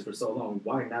dealing with this for so long.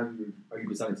 Why now are you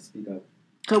deciding to speak up?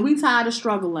 Because we tired of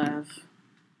struggle, love.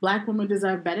 Black women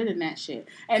deserve better than that shit.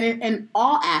 And in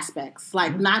all aspects,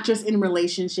 like not just in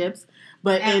relationships,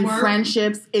 but At in work.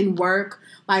 friendships, in work.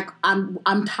 Like I'm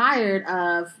tired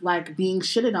of like being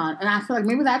shitted on. And I feel like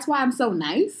maybe that's why I'm so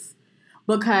nice.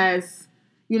 Because,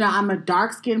 I'm a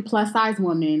dark-skinned plus-size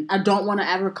woman. I don't want to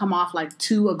ever come off like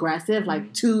too aggressive,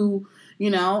 like too,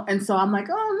 and so I'm like,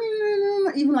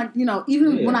 oh, even like,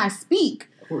 even when I speak,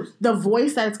 Of course. the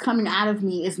voice that's coming out of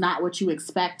me is not what you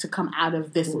expect to come out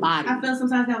of this Of course. body. I feel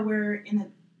sometimes that we're in a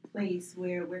place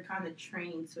where we're kind of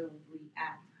trained to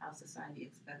react how society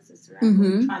expects us to react.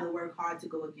 Mhm. We try to work hard to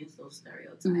go against those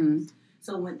stereotypes. Mhm.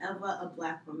 So whenever a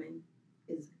black woman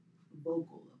is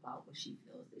vocal about what she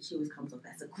feels, that she always comes off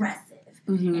as aggressive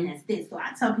Mhm. and as this. So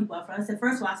I tell people up front, I said,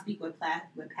 first of all, I speak with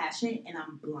passion and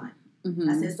I'm blunt. Mhm.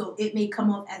 I said, so it may come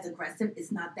off as aggressive.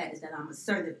 It's not that. It's that I'm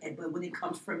assertive. But when it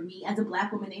comes from me as a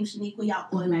black woman named Shaniqua, y'all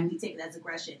automatically take it as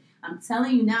aggression. I'm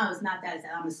telling you now, it's not that. It's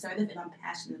that I'm assertive and I'm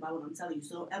passionate about what I'm telling you.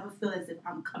 So don't ever feel as if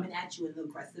I'm coming at you in an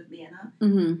aggressive manner.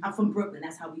 Mhm. I'm from Brooklyn.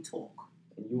 That's how we talk.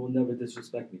 And you will never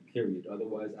disrespect me, period.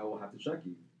 Otherwise, I will have to check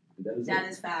you. And that is That it.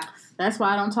 is facts. That's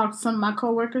why I don't talk to some of my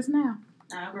coworkers now.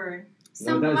 I agree.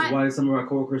 No, that is what- why some of our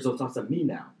coworkers don't talk to me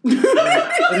now.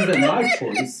 It isn't my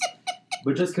choice.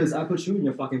 But just because I put you in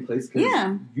your fucking place, because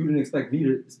Yeah. you didn't expect me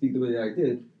to speak the way that I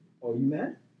did, are you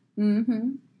mad?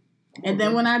 Mm-hmm. And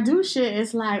then when I do shit,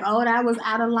 it's like, oh, that was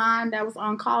out of line. That was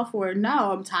uncalled for.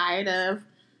 No, I'm tired of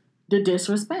the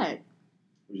disrespect.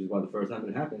 Which is why the first time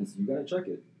it happens, you gotta check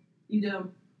it. You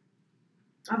do.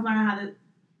 I've learned how to.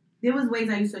 There was ways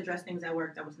I used to address things at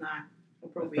work that was not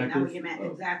appropriate. Effective? I would get mad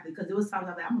exactly because there was times I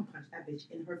was like, I'm gonna punch that bitch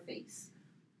in her face.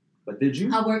 But did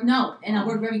you? I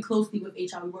work very closely with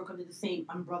HR. We work under the same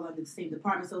umbrella, under the same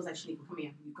department. So it was like, Shanika, come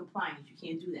here. You compliant. You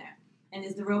can't do that. And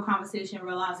it's the real conversation,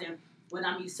 realizing what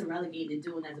I'm used to relegating and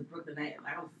doing as a Brooklynite.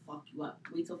 Like, I'll fuck you up.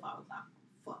 Wait till 5 o'clock.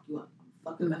 Fuck you up.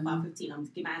 Fuck you up at 5:15. I'm gonna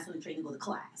get my ass on the train and go to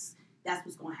class. That's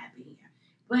what's gonna happen here.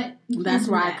 But that's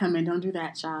where I come in. Don't do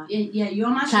that, y'all. Yeah, you're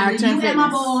on my Character shoulders. You and my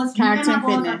fitness. boss. Character you and my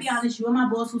boss. I'll fitness. be honest. You and my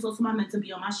boss, who's also my mentor,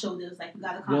 be on my shoulders. Like, you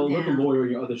gotta calm Well, down. let the lawyer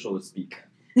on your other shoulder speak.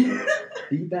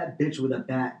 Beat that bitch with a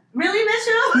bat. Really,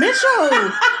 Mitchell? Mitchell.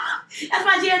 That's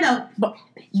my jam, though.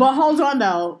 But hold on,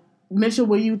 though. Mitchell,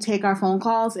 will you take our phone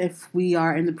calls if we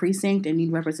are in the precinct and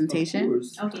need representation? Of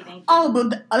course. Okay, thank you. Oh,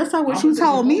 but that's not what you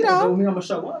told me, though. Don't mean I'm gonna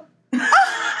show up.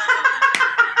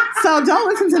 So don't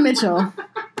listen to Mitchell.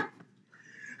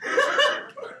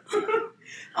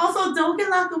 Also, don't get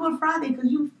locked up on Friday because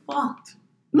you fucked.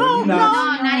 No, you're no.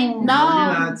 not. not even. No.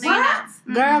 You're not.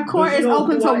 What? Girl, court But is you know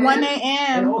open who till I 1 am?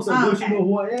 a.m. And also, Oh, don't okay. you know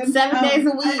who I am? 7 days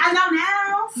a week. I know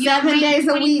now. You're 7 days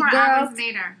a week, 24 girl. hours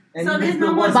later. And So even there's if no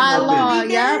it more wasn't By open, law,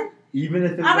 weekend? yep. Even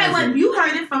if it All right, wasn't. well, you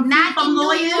heard it from Not from in New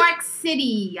lawyers. York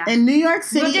City. In New York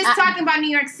City, We're just talking about New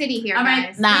York City here, All right.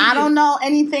 guys. now, Thank I you. don't know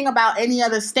anything about any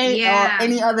other state Yeah. or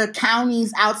any other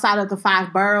counties outside of the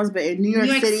 5 boroughs, but in New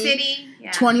York City,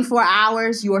 yeah. 24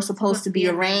 hours, you are supposed to be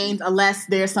Supposed to be arraigned unless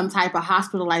there's some type of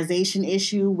hospitalization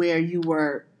issue where you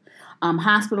were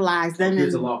hospitalized. Then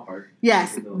Here's the law part.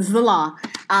 yes, this is the law.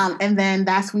 And then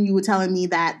that's when you were telling me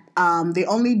that they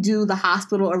only do the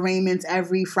hospital arraignments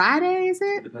every Friday, is It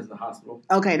it? depends on the hospital.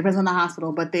 Okay, depends on the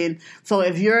hospital. But then, so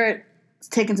if you're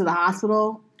taken to the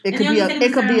hospital, it And could they be only take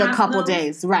it could be a certain couple hospitals?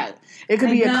 days, right? It could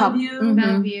Like be a couple. Bellevue?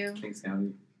 Bellevue. Kings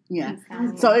County. Yeah.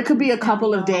 County. So it could be a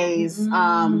couple of days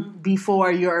Mm.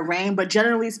 before you're arraigned, but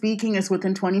generally speaking, it's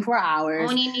within 24 hours.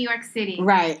 Only in New York City.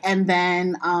 Right. And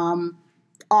then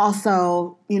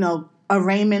also,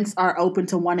 arraignments are open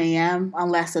to 1 a.m.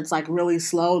 unless it's like really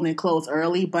slow and they close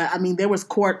early. But I mean, there was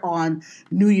court on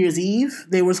New Year'sEve.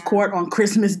 There was court on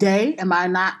Christmas Day. Am I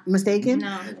not mistaken?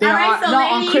 No. There All right, are so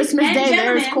on ladies Christmas and Day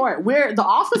there is gentlemen. court. Where the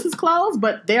office is closed,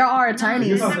 but there are You're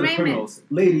attorneys. talking to the arraignment. criminals.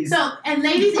 Ladies. So, and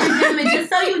ladies and gentlemen, just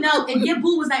so you know, if your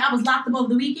boo was like, I was locked up over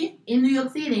the weekend in New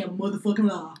York City, they a motherfucking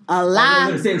law. A Although lot.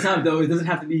 at the same time, though, it doesn't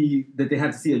have to be that they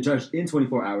have to see a judge in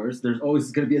 24 hours. There's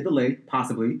always going to be a delay,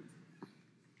 possibly.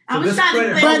 I was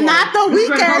trying to But not the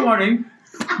weekend. Warning.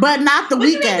 But not the What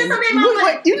you mean weekend. disobey my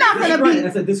money? You're not gonna Discredit. be.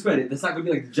 That's a discredit. That's not going to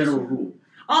be like the general rule.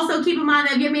 Also, keep in mind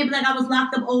that if your man be like, I was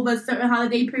locked up over a certain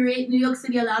holiday period, New York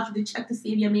City allows you to check to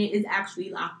see if your man is actually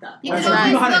locked up. You That's can right.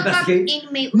 always You know how to look up investigate.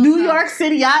 inmate New lookup. York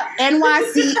City, yep.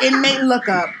 NYC inmate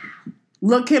lookup.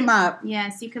 Look him up.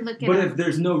 Yes, you can look it But up. if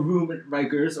there's no room at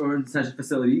Rikers or in such a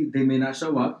facility, they may not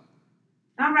show up.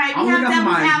 All right, I'm we have looking at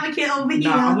devil's mine. advocate over here.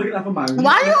 Nah, I'm looking out for mine.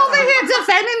 Why you over here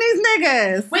defending these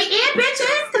niggas? Wait, and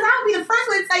bitches? Because I would be the first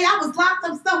one to tell you I was locked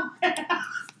up somewhere.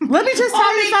 Let me just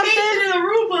tell you something. in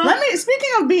Aruba. Speaking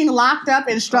of being locked up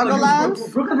in struggle love,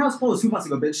 Brooklyn House closed 2 months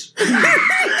ago, bitch.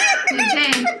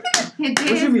 It did.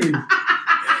 What you mean?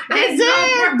 it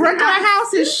did. Brooklyn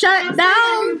House is shut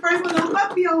down. The first one to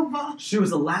fuck me over. She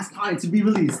was the last client to be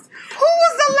released. Who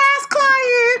was the last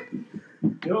client?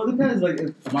 It all depends. Like,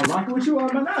 am I rocking with you or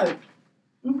am I not?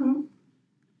 Mm-hmm.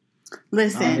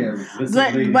 Listen,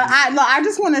 ladies. but I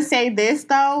just want to say this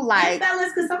though, like, fellas,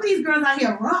 because some of these girls out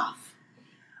here rough.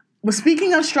 but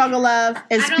speaking of struggle love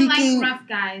and I don't speaking like rough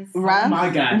guys. rough, Oh my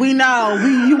God. we know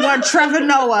you want Trevor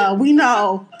Noah. We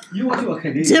know You want to a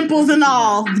Canadian. dimples and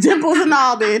all,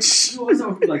 bitch. You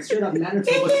want to like straight up He Manitoba,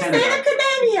 can stay Canada. a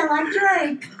Canadian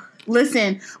like Drake.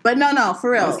 Listen, but no,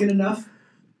 for real. Light skin enough?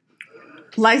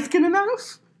 Light skin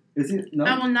enough? Is it? No.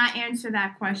 I will not answer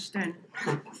that question.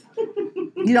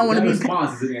 You don't want to That be.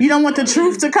 response is You don't want the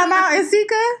truth to come out,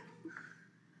 Isika?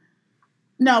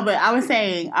 No, but I was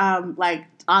saying, like,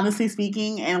 honestly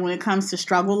speaking, and when it comes to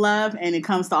struggle love and it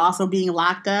comes to also being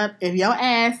locked up, if your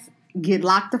ass get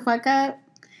locked the fuck up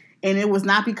and it was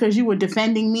not because you were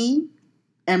defending me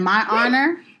and my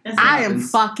honor, That's I am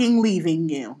happens. fucking leaving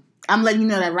you. I'm letting you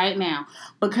know that right now.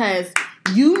 Because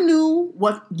you knew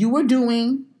what you were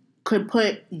doing could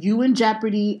put you in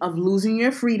jeopardy of losing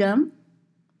your freedom.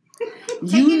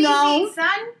 Take You it know, easy,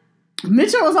 son.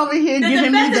 Mitchell was over here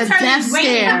giving me the death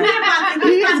stare.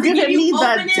 He was giving me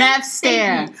the death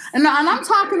stare. And I'm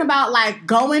talking about like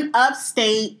going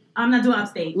upstate, I'm not doing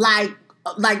upstate. like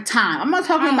time. I'm not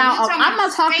talking Oh, about. you're talking I'm not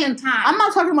about talking. straight time. I'm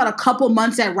not talking about a couple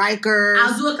months at Rikers.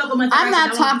 I'll do a couple months. I'm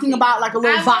not talking about like a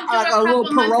little, I won't do a little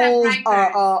couple months at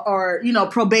parole Rikers. or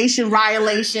probation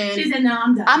violation. She said, no,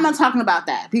 I'm done. I'm not talking about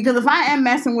that because if I am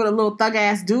messing with a little thug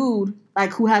ass dude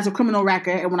like who has a criminal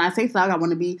record, and when I say thug, I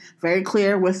want to be very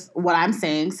clear with what I'm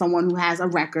saying, someone who has a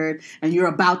record and you're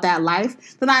about that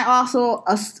life, then I also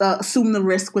assume the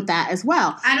risk with that as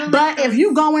well. But if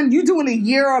you doing a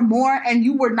year or more and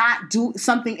you were not do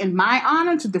something in my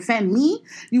honor to defend me,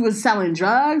 you was selling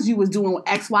drugs, you was doing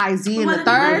X, Y, Z, and the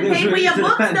third. Pay for your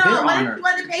books, though. What if honor. you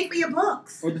want to pay for your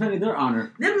books? Or defending their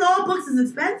honor. Them law books is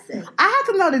expensive. I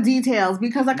have to know the details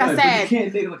because, like I said, you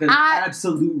can't make like an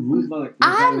absolute rule.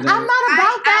 I'm not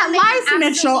about that life,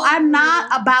 Mitchell. I'm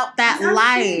not about that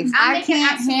life. I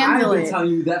can't handle it.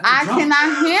 I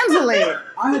cannot handle it.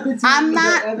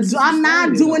 I'm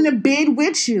not doing the bid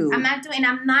with you. I'm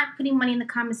not putting money in the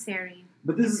commissary.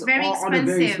 But this is very all expensive.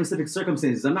 Under very specific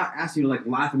circumstances. I'm not asking you to like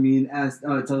laugh at me and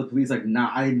tell the police like,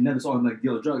 nah, I never saw him like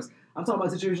deal drugs. I'm talking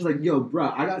about situations like, yo, bro,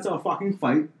 I got into a fucking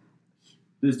fight.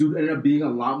 This dude ended up being a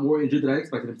lot more injured than I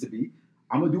expected him to be.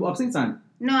 I'm gonna do upstate time.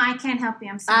 No, I can't help you.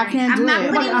 I'm sorry. I can't do it.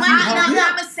 I'm not putting money in the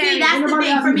commissary. See, that's the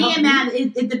thing. For me and Matt,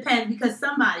 it depends because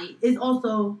somebody is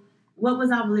also. What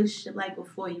was our relationship like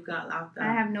before you got locked up?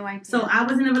 I have no idea. So I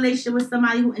was in a relationship with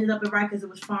somebody who ended up in Rikers. It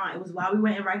was fine. It was while we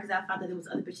went in Rikers I found that there was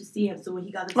other bitches see him. So when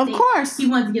he got the of course, he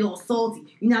wanted to get all salty.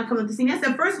 You know, coming up to see me. I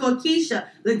said, first of all,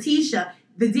 Letitia,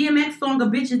 the DMX song of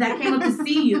bitches that came up to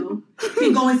see you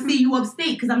can go and see you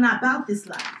upstate because I'm not about this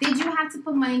life. Did you have to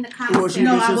put money in the commissary?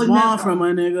 No, I would never. From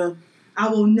my nigga. I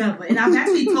will never. And I've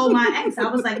actually told my ex, I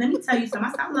was like, let me tell you something.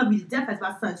 I said, I love you to death as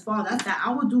my son's father. I said,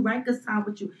 I will do Rikers time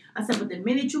with you. I said, but the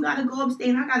minute you got to go upstate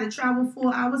and I got to travel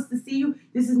 4 hours to see you,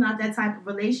 this is not that type of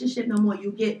relationship no more.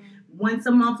 You get once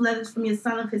a month letters from your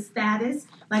son of his status,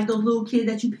 like those little kids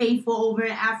that you paid for over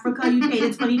in Africa. You pay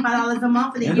them $25 a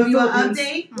month and they give you an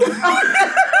update.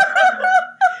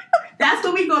 That's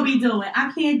what we going to be doing. I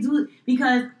can't do it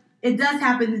because it does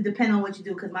happen to depend on what you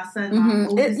do because my son, my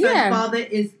oldest son's father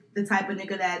is the type of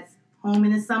nigga that's home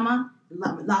in the summer,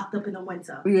 locked up in the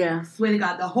winter. Yeah. Swear to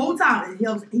God, the whole time.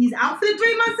 He's out for the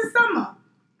 3 months of summer,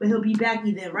 but he'll be back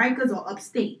either in Rikers or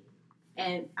upstate.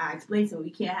 And I explained to him, we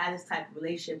can't have this type of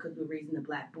relationship because we're raising a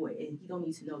black boy. And he don't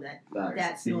need to know that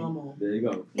that's normal. There you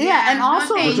go. Yeah, and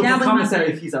also... But you'll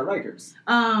commissary if he's at Rikers.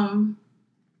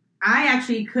 I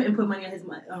actually couldn't put money on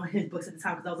his books at the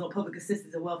time because I was on public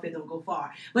assistance and welfare don't go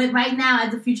far. But right now,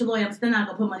 as a future lawyer, I'm still not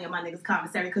going to put money on my nigga's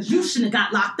commissary because you shouldn't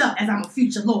have got locked up as I'm a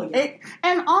future lawyer.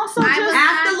 And also,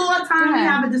 after law time, we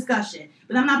have a discussion.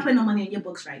 But I'm not putting no money in your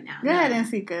books right now. Go ahead,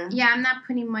 Nsika. Yeah, I'm not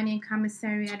putting money in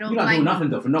commissary. I don't You're not doing nothing,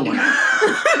 though, for no one. Right.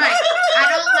 I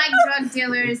don't like drug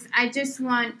dealers. I just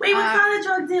want... Wait, what kind of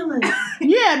drug dealers?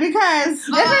 Yeah, because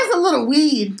this is a little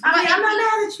weed. I'm not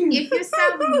mad at you. If you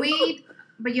sell weed...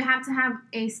 But you have to have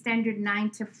a standard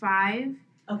 9 to 5.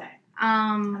 Okay.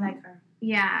 I like her.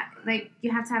 Yeah, like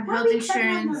you have to have health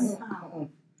insurance.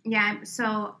 Yeah,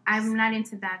 so I'm not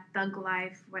into that thug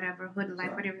life, whatever, hood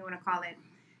life, whatever you want to call it.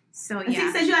 So yeah.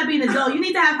 She says you gotta be an adult. You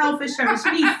need to have health insurance.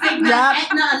 You need Cigna,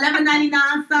 Aetna,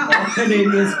 $11.99 something. All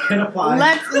Canadians can apply.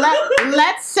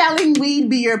 Let selling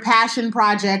weed be your passion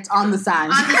project on the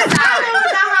side. On the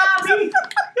side.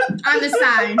 On the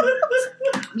side.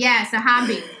 Yes, a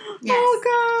hobby. Yes.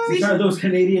 Oh, God. These are those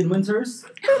Canadian winters.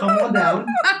 Come on down.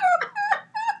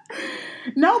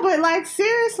 No, but, like,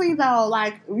 seriously, though,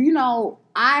 like, you know,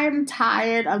 I'm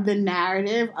tired of the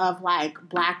narrative of, like,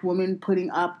 black women putting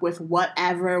up with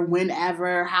whatever,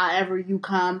 whenever, however you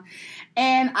come.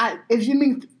 And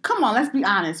come on, let's be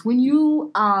honest. When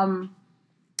you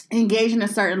engage in a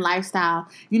certain lifestyle,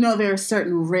 you know there are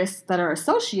certain risks that are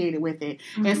associated with it.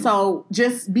 Mm-hmm. And so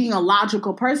just being a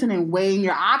logical person and weighing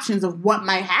your options of what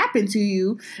might happen to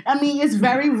you, I mean, it's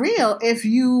very real. If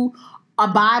you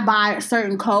abide by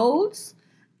certain codes,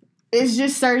 it's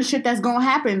just certain shit that's going to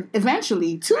happen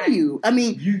eventually to you. I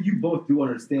mean... You both do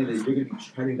understand that you're going to be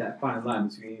treading that fine line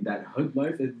between that hood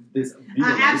life and this...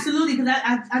 Absolutely, because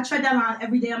I tread that line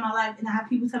every day of my life, and I have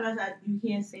people tell me that you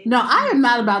can't say... No, I am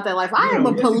not about that life. I am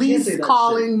a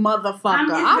police-calling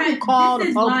motherfucker. I will call the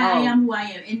This is why I am who I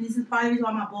am, and this is part of the reason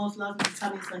why my boss loves me to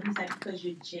tell me so. He's like, because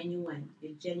you're genuine.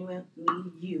 You're genuinely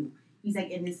you. He's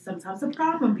like, and there's sometimes a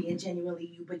problem being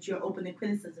genuinely you, but you're open to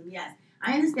criticism. Yes,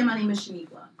 I understand my name is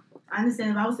Shaniqua. I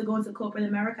understand if I was to go into corporate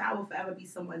America, I will forever be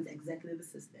someone's executive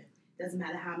assistant. Doesn't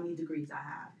matter how many degrees I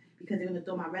have. Because they're going to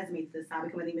throw my resume to the side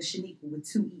because my name is Shaniqua with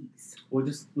 2 E's. Well,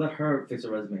 just let her fix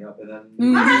her resume up and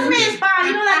then... My resume is fine.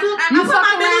 You know what I do? I put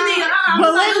my middle name.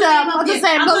 Belinda. I was going to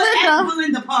say Belinda.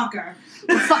 Belinda Parker.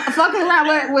 Fucking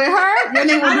around with her, your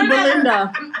name will be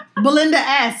Belinda. Belinda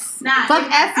S. Nah,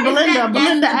 fuck S, Belinda.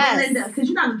 Belinda S. Belinda, because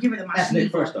you're not going to give it to my ethnic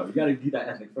Shaniqua first, though. You got to do that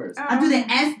ethnic first. I do the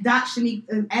S dot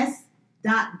Shaniqua. S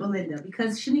Belinda,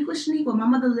 because Shaniqua. My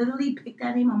mother literally picked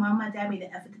that name. My mom and my dad made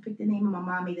the effort to pick the name, and my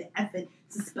mom made the effort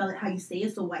to spell it how you say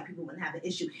it so white people wouldn't have an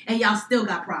issue. And y'all still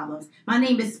got problems. My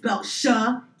name is spelled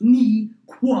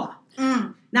Shaniqua.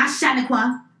 Not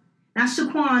Shaniqua. Not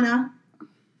Shaquana.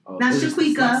 Not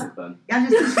Shaquika. Y'all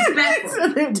just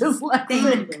disrespectful. They're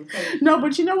dyslexic. No,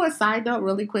 but you know what? Side note,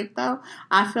 really quick though,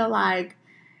 I feel like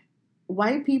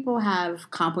white people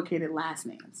have complicated last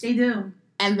names. They do.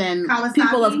 And then Kawasaki.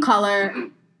 People of color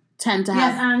tend to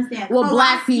have. Yes, I understand. Well, Kowalski.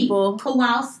 Black people.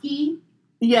 Kowalski.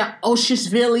 Yeah,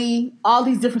 Oshishvili, all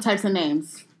these different types of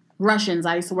names. Russians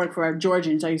I used to work for,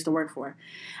 Georgians I used to work for.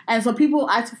 And so people,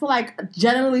 I feel like,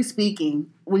 generally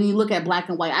speaking, when you look at black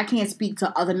and white, I can't speak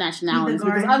to other nationalities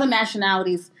because other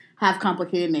nationalities have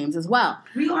complicated names as well.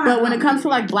 But when it comes to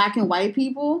like black and white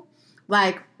people,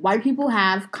 like white people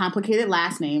have complicated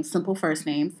last names, simple first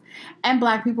names, and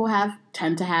black people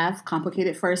tend to have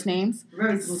complicated first names,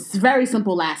 very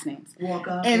simple last names.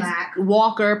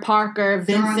 Walker, Parker,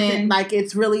 Vincent, Johnson. Like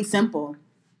it's really simple.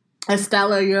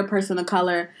 Estella, you're a person of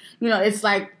color. You know, it's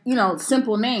like, you know,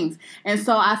 simple names. And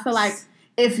so I feel like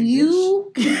if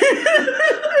you... Ain't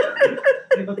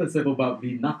nothing simple about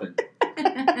being nothing.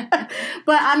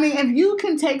 But, I mean, if you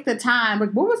can take the time...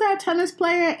 Like, what was that tennis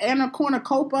player? Anna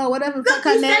Kournikova, whatever the fuck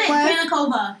her name was?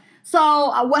 Kournikova.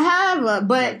 So, whatever.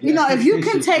 But, you know, if you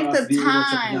can take the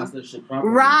time...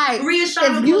 Right.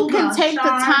 If you can take the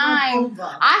time...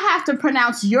 I have to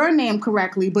pronounce your name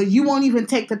correctly, but you won't even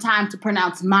take the time to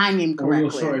pronounce my name correctly.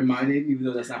 Or you'll shorten my name, even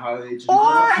though that's not how they introduce Or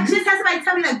I just have somebody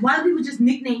tell me, like, why do people just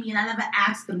nickname me and I never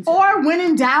asked them to? Or, when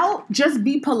in doubt, just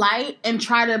be polite and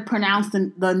try to pronounce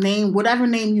the name, whatever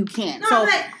name you can. No, so,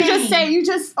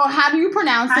 or how do you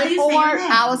pronounce it? Or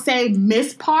I will say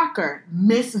Miss Parker,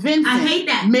 Miss Vincent. I hate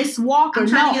that. Miss Walker. I'm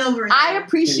trying to get over it. I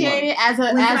appreciate it as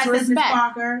respect. Miss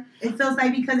Parker, it feels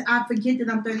like because I forget that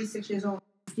I'm 36 years old.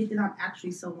 I forget that I'm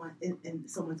actually someone in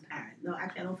someone's parent. No,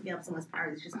 actually, I don't forget I'm someone's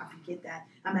parent. It's just I forget that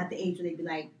I'm at the age where they'd be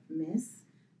like, Miss,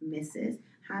 Mrs.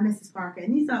 Hi, Mrs. Parker.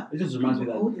 And these are it just reminds me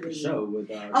of that show with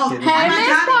hey, Miss Parker. At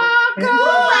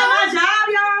my job,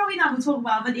 y'all. We not gonna talk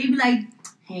about, but they'd be like,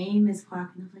 hey, Miss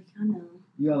Parker. And I'm like, I know.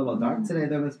 You got a little dark today,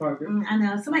 though, Miss Parker. I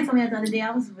know. Somebody told me that the other day. I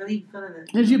was really feeling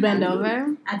it. Did you bend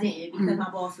over? I didn't because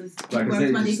my boss was right,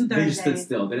 works Monday through Thursday. They just stood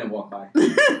still. They didn't walk by.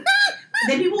 Then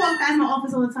people walk past my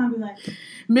office all the time and be like...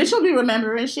 Mitch will be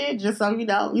remembering shit, just so you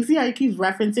know. You see how he keeps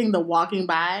referencing the walking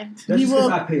by? That's he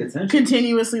will I pay attention.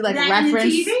 Continuously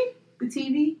reference... The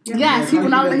TV? Yes, he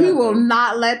will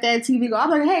not let that TV go. I'm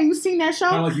like, hey, you seen that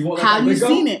show? How you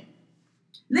seen it?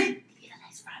 Lace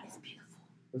front is beautiful.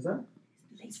 What's that?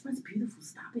 Lace front's beautiful.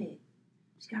 Stop it.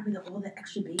 She got rid of all the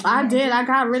extra baby hair. I did. I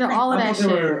got rid of all of that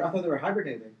shit. I thought they were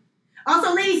hibernating.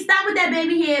 Also, ladies, stop with that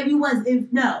baby hair.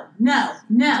 No.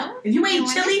 If you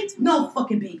ain't chilly, no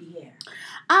fucking baby hair.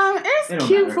 It's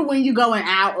cute for when you going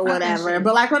out or whatever.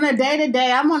 But like on a day to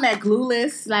day, I'm on that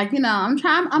Glueless. Like, you know,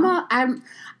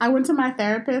 I went to my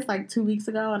therapist like 2 weeks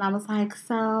ago, and I was like,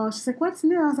 so she's like, what's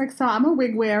new? I was like, so I'm a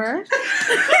wig wearer.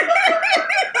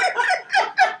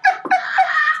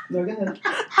 No, go ahead.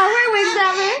 I wear wigs,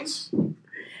 that bitch.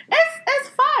 It's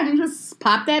fun. You just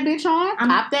pop that bitch on,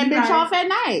 pop that bitch off at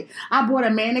night. I bought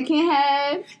a mannequin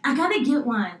head. I gotta get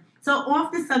one. So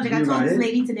off the subject, I told this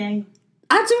lady today.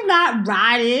 I do not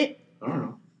ride it. I don't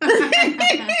know.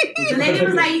 The lady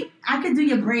was like, I could do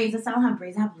your braids. I said, I don't have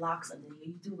braids. I have locks under you.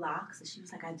 You do locks? And she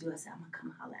was like, I do. I said, I'm going to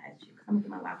come holler at you. I'm going to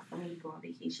get my locks when we go on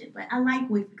vacation. But I like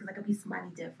wigs because I could be somebody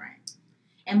different.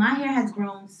 And my hair has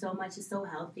grown so much. It's so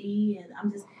healthy. And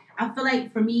I feel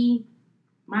like for me,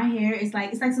 my hair is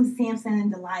like, it's like some Samson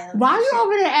and Delilah. Why are you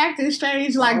over there acting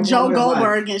strange like Joe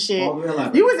Goldberg and shit?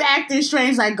 You was acting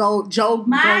strange like Joe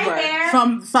Goldberg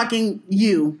from fucking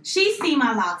you. She's seen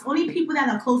my locks. Only people that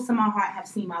are close to my heart have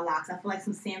seen my locks. I feel like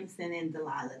some Samson and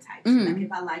Delilah type. Mm-hmm. Like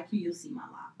if I like you, you'll see my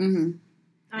locks. Mm-hmm.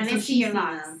 And so see your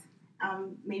locks.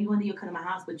 Maybe one day you'll come to my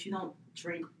house, but you don't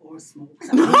drink or smoke.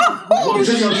 Oh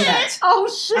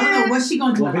shit! I don't know what she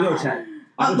gonna do. Video chat.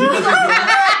 You gonna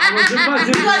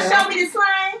show me the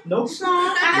slang? Nope.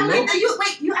 Schlong?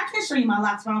 I can't show you my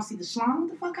locks if I don't see the schlong.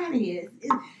 Get the fuck out of here.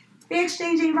 Fair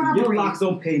exchange ain't robbery. Your locks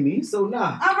don't pay me, so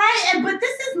nah. All right, but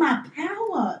this is my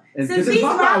power. And since these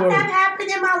locks have happened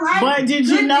in my life. But did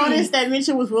you notice that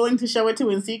Mitchell was willing to show it to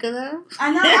Nsika though?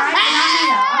 I know,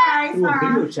 right? All right,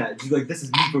 video chat. She's like, this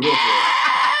is me for real.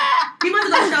 He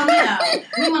wasn't gonna show me though.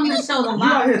 He want me to show the locks.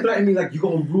 You out here threatening me like you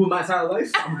gonna ruin my entire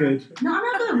life? I'm good. No, I'm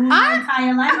not gonna ruin your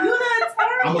entire life. You're the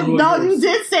No, you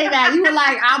did say that. You were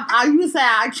like, you said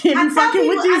I can't be fucking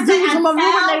with these dudes. I'm gonna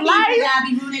ruin their life.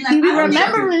 You be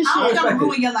remembering shit. I don't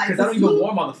ruin your life. Because I don't even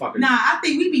warn motherfuckers. Nah, I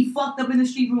think we be fucked up in the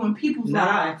street ruining people's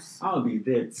lives. I don't be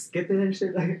there skipping and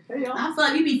shit. Like, hey, yo. I feel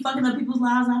like we be fucking up people's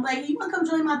lives. And I'm like, hey, you wanna come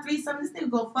join my threesome? This nigga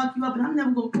gonna fuck you up, and I'm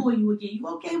never gonna call you again. You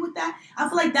okay with that? I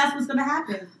feel like that's what's gonna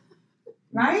happen.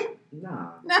 Right?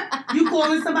 Nah. You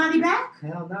calling somebody back?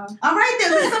 Hell no. All right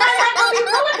then. Somebody not gonna be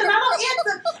ruined because I don't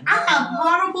answer. I have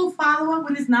horrible follow up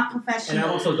when it's not professional. And I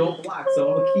also don't block,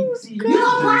 so I'm gonna keep seeing you.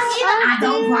 Don't block either. I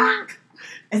don't block.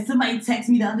 And somebody texted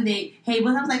me the other day, hey,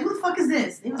 but I was like, who the fuck is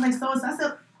this? It was like so and so. I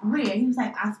said, where? He was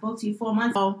like, I spoke to you 4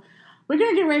 months ago. So we're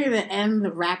gonna get ready to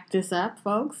wrap this up,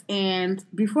 folks. And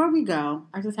before we go,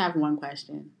 I just have one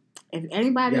question. If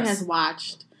anybody has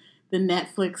watched the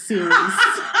Netflix series,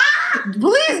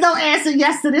 please don't answer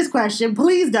yes to this question.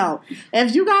 Please don't.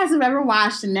 If you guys have ever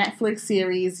watched the Netflix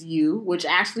series You, which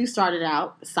actually started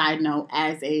out, side note,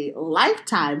 as a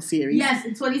Lifetime series. Yes,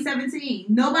 in 2017.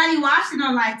 Nobody watched it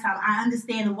on Lifetime. I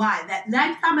understand why. That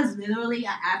Lifetime is literally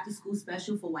an after-school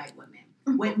special for white women.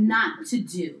 What not to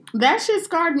do. That shit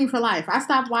scarred me for life. I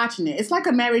stopped watching it. It's like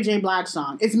a Mary J. Blige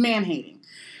song. It's man-hating.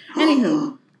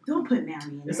 Anywho. Don't put Mary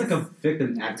in this. It's like a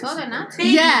victim advocacy. I told her not to.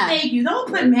 Thank you. Don't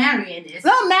put Mary in this.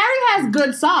 No, Mary has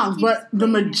good songs, but the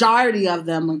majority of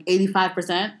them, like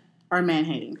 85%, are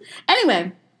man-hating.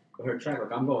 Anyway. But her track,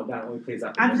 like, I'm going down, only plays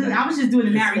after midnight. I was just doing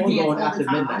the Mary dance all the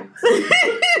time.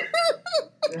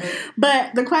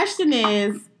 But the question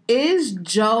is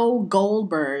Joe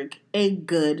Goldberg a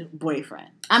good boyfriend?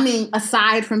 I mean,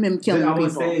 aside from him killing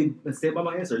people. I would say by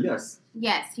my answer, yes.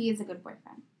 Yes, he is a good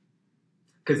boyfriend.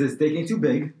 Because his dick ain't too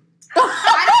big. I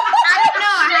don't know.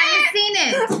 I haven't seen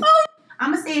it.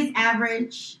 I'm going to say it's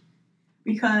average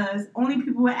because only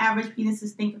people with average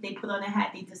penises think if they put on a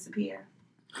hat, they disappear.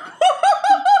 He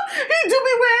do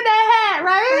be wearing that hat,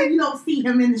 right? You don't see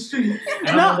him in the street. And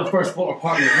I'm on the first floor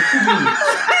apartment. What you mean?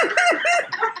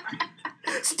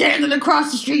 Standing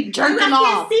across the street, jerking off.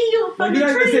 I can't see you from the tree.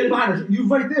 You're not even behind us. You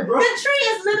right there, bro. The tree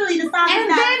is literally the size of And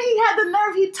then he had the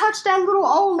nerve. He touched that little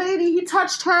old lady. He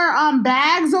touched her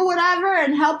bags or whatever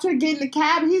and helped her get in the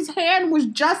cab. His hand was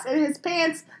just in his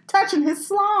pants, touching his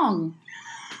slong.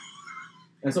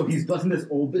 And so he's busting this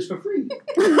old bitch for free.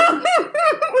 It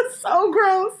was so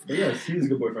gross. But yes, he's a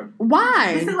good boyfriend.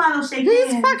 Why? This is why I don't shake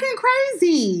He's hands. fucking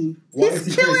crazy. Why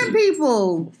He's killing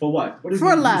people. For what? What is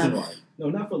for the love. reason why? No,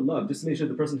 not for love. Just to make sure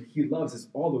the person he loves is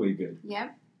all the way good.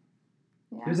 Yep.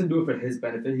 He doesn't do it for his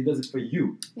benefit. He does it for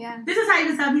you. Yeah. This is how you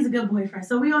can tell he's a good boyfriend.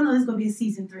 So we all know this is going to be a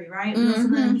season 3, right? We also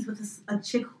know he's with a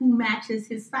chick who matches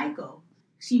his cycle.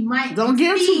 She might Don't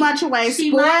give too much away.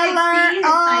 Spoiler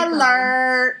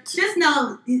alert. Just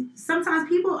know, sometimes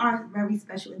people are very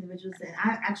special individuals, and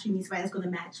I actually need somebody that's going to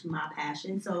match my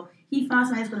passion. So he finds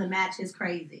somebody that's going to match his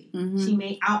crazy. Mm-hmm. She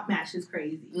may outmatch his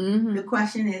crazy. Mm-hmm. The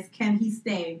question is, can he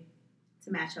stay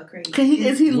to match her crazy?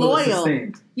 Is he loyal?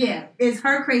 Yeah. Is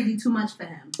her crazy too much for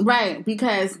him? Right,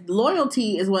 because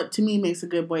loyalty is what, to me, makes a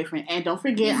good boyfriend. And don't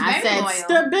forget, I said loyal.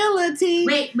 Stability.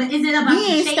 Wait, but is it about the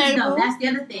chase, stable. though? That's the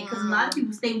other thing. Because a lot of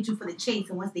people stay with you for the chase,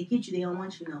 and once they get you, they don't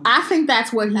want you no more. I think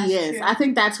that's what he is. True. I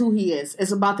think that's who he is.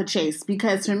 It's about the chase.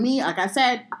 Because for me, like I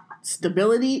said,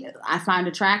 stability I find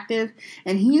attractive.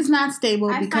 And he's not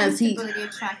stable because stability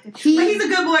attractive. But he's a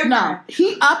good boyfriend. No,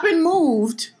 he up and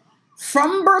moved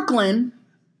from Brooklyn,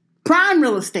 prime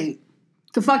real estate,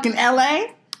 to fucking LA.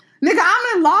 Nigga,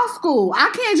 I'm in law school.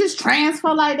 I can't just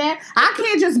transfer like that. I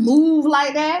can't just move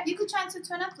like that. You could transfer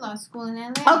to another law school in LA.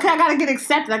 Okay, I gotta get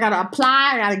accepted. I gotta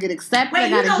apply. I gotta get accepted.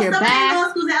 Wait, I gotta hear back. law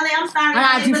schools in LA. I'm sorry.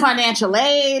 I gotta do financial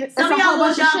aid. It's a Some of whole y'all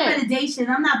want bunch of y'all shit. accreditation.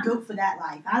 I'm not built for that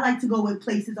life. I like to go where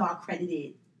places are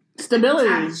accredited.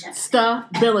 Stability.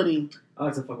 Stability. I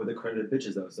like to fuck with accredited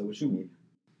bitches, though. So what you mean?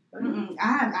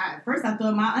 At first, I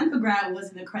thought my undergrad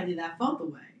wasn't accredited. I felt the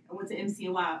way. I went to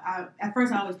MCNY. At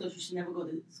first, I always thought you should never go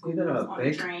to school on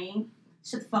a train.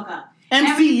 Shut the fuck up.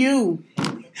 MCU.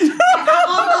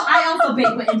 I also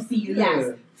baked with MCU. Yes,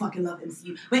 Yeah. fucking love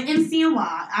MCU. But MCNY,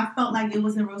 I felt like it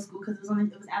wasn't a real school because it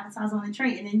was advertised on the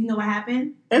train. And then you know what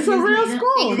happened? It's a Years real later,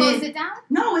 school. They closed it down?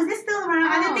 No, it's still around.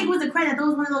 I didn't think it was accredited. I thought it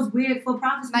was one of those weird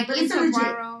for-profit schools. Like But it's a legit.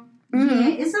 Interborough. Yeah,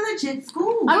 it's a legit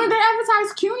school. I mean, they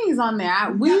advertise CUNY's on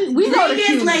there. We go to years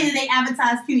CUNY. later, they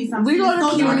advertise CUNY. So We go to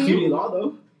Not CUNY. CUNY law,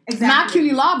 though. Exactly. Not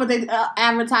CUNY Law, but they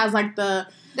advertise like the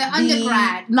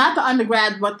undergrad. Not the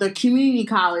undergrad, but the community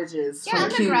colleges. Yeah,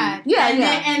 from CUNY. undergrad.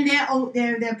 Yeah, And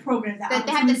their programs.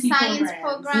 They have the science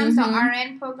programs. The Mhm.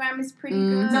 RN program is pretty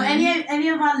Mhm. good. So any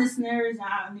of our listeners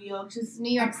out in New York, just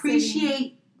New York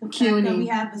appreciate the fact CUNY. that we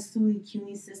have a SUNY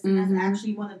CUNY system Mhm. that's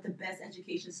actually one of the best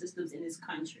education systems in this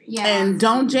country. Yeah. And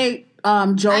don't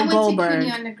Joe Goldberg. I went to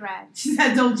CUNY undergrad. She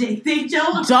said, "Don't date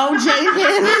Joe." Don't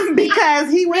date him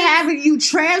because he would have you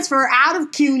transfer out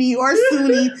of CUNY or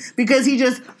SUNY because he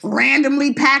just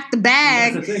randomly packed the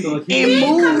bag and moved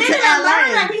to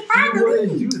LA. He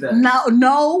wouldn't do that.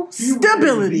 No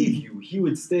stability. He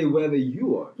would stay wherever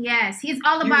you are. Yes, he's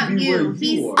all about you.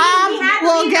 He's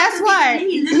well, guess what?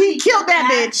 He killed that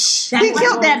bitch. He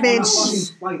killed that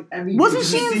bitch. Wasn't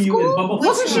she in school?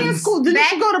 Wasn't she in school? Didn't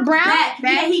she go to Brown?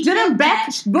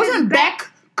 Wasn't Beck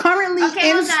currently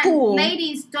in school?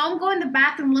 Ladies, don't go in the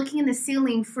bathroom looking in the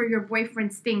ceiling for your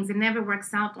boyfriend's things. It never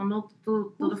works out. Don't look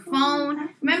through the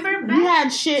phone. Remember, Beck? You had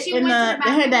shit in they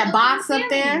had that box up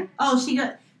there. Oh, she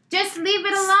got. Just leave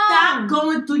it alone. Stop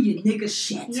going through your nigga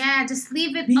shit. Yeah, just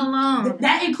leave it alone.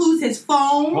 That includes his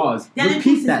phone. Pause. That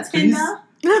Repeat includes his Tinder.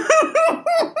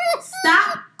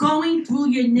 Stop going through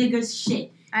your nigga's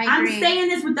shit. I'm saying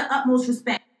this with the utmost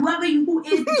respect. Whoever who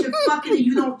is that you're fucking and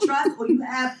you don't trust or you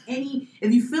have any,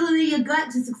 if you feel it in your gut,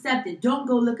 just accept it. Don't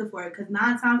go looking for it. Because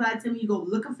 9 times out of 10 when you go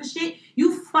looking for shit,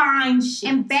 you find shit.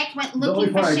 And Beck went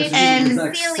looking for shit and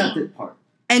the ceiling.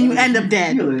 And you end up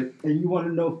dead. Feel it, and you want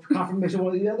to know confirmation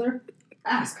one or the other?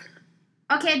 Ask.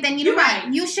 Okay, then you know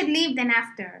what? You should leave then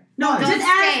after. No, don't just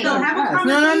ask though. Have a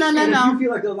conversation. No. If you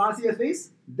feel like they'll lie to your face,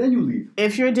 then you leave.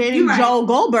 If you're dating Joe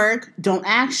Goldberg, don't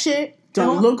ask shit.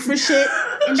 Don't look for shit.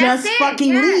 Just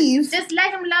fucking leave. Just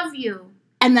let him love you.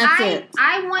 And that's it.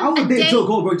 I would date Joe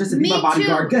Goldberg just to be my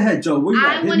bodyguard. Go ahead, Joe. Where you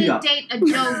at? I want to date a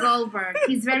Joe Goldberg.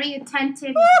 He's very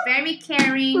attentive. He's very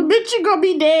caring. Bitch, you gonna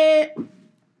be dead.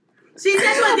 She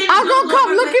said she was I'm gonna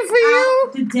come looking for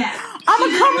you. To death. I'm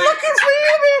gonna come looking for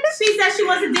you, bitch. She said she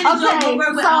wasn't dating Joe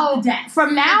Goldberg without the death.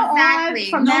 From now on,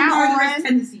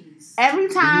 tendencies. Every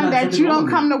time that you don't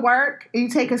come to work, you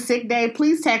take a sick day,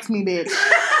 please text me, bitch.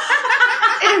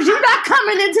 If you're not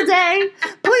coming in today,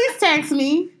 please text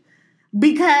me.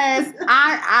 Because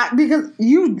because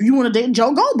you want to date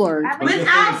Joe Goldberg.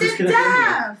 Without the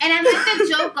death. And I like the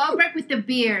Joe Goldberg with the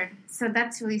beard. So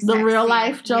that's really sexy. The real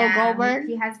life Joe Goldberg?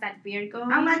 He has that beard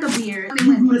going. I like a beard.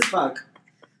 You rude as fuck.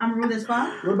 I'm rude as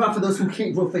fuck? What about for those who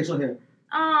can't grow facial hair?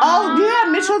 Oh, yeah,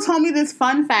 Mitchell told me this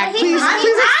fun fact. Please explain. I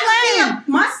see a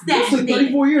mustache. Like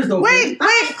 34 years though. Wait,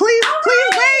 please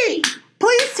wait.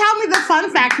 Please tell me the fun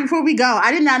fact before we go.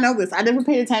 I did not know this. I never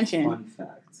paid attention. Fun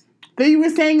fact. But you were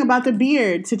saying about the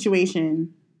beard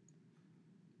situation.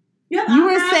 Yeah, you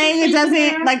were saying it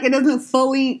doesn't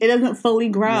fully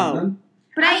grow. Yeah,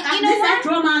 but I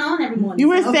draw mine on every morning. You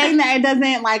were saying that it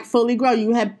doesn't fully grow.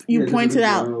 You pointed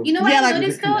out. You know what I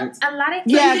noticed though? A lot of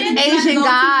Asian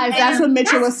guys. That's what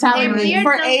Mitchell was telling me.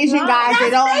 For Asian guys, they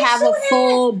don't have a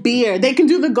full beard. They can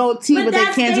do the goatee, but they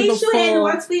can't do the full. It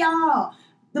works for y'all.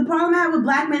 The problem I have with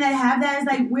black men that have that is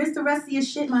like, where's the rest of your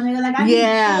shit, my nigga? Like, I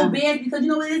need full beards because you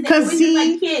know what it is? They always look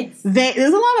like kids.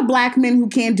 There's a lot of black men who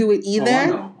can't do it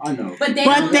either. Oh, I know. But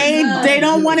they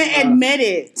don't want to admit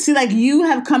it. See, like, you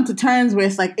have come to terms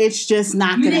with, like, it's just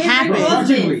not going to happen.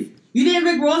 You didn't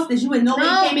Rick Ross this. You would know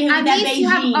when came in here with that Beijing. You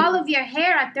have all of your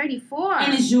hair at 34.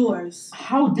 And it's yours.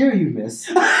 How dare you,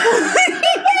 miss?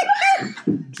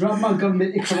 Drop my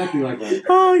government incorrectly like that.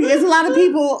 Oh, there's a lot of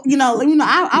people,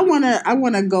 I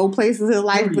wanna go places in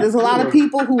life, but there's a lot of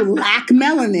people who lack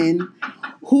melanin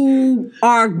who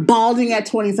are balding at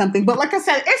 20-something. But like I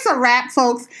said, it's a wrap,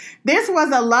 folks. This was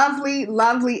a lovely,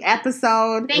 lovely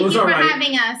episode. Thank you for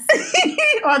having us.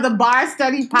 On the Bar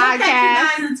Study Podcast. We'll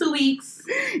catch you guys in 2 weeks.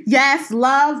 Yes,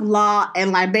 love, law,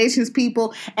 and libations,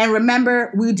 people. And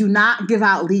remember, we do not give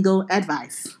out legal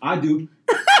advice. I do.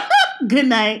 Good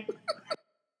night.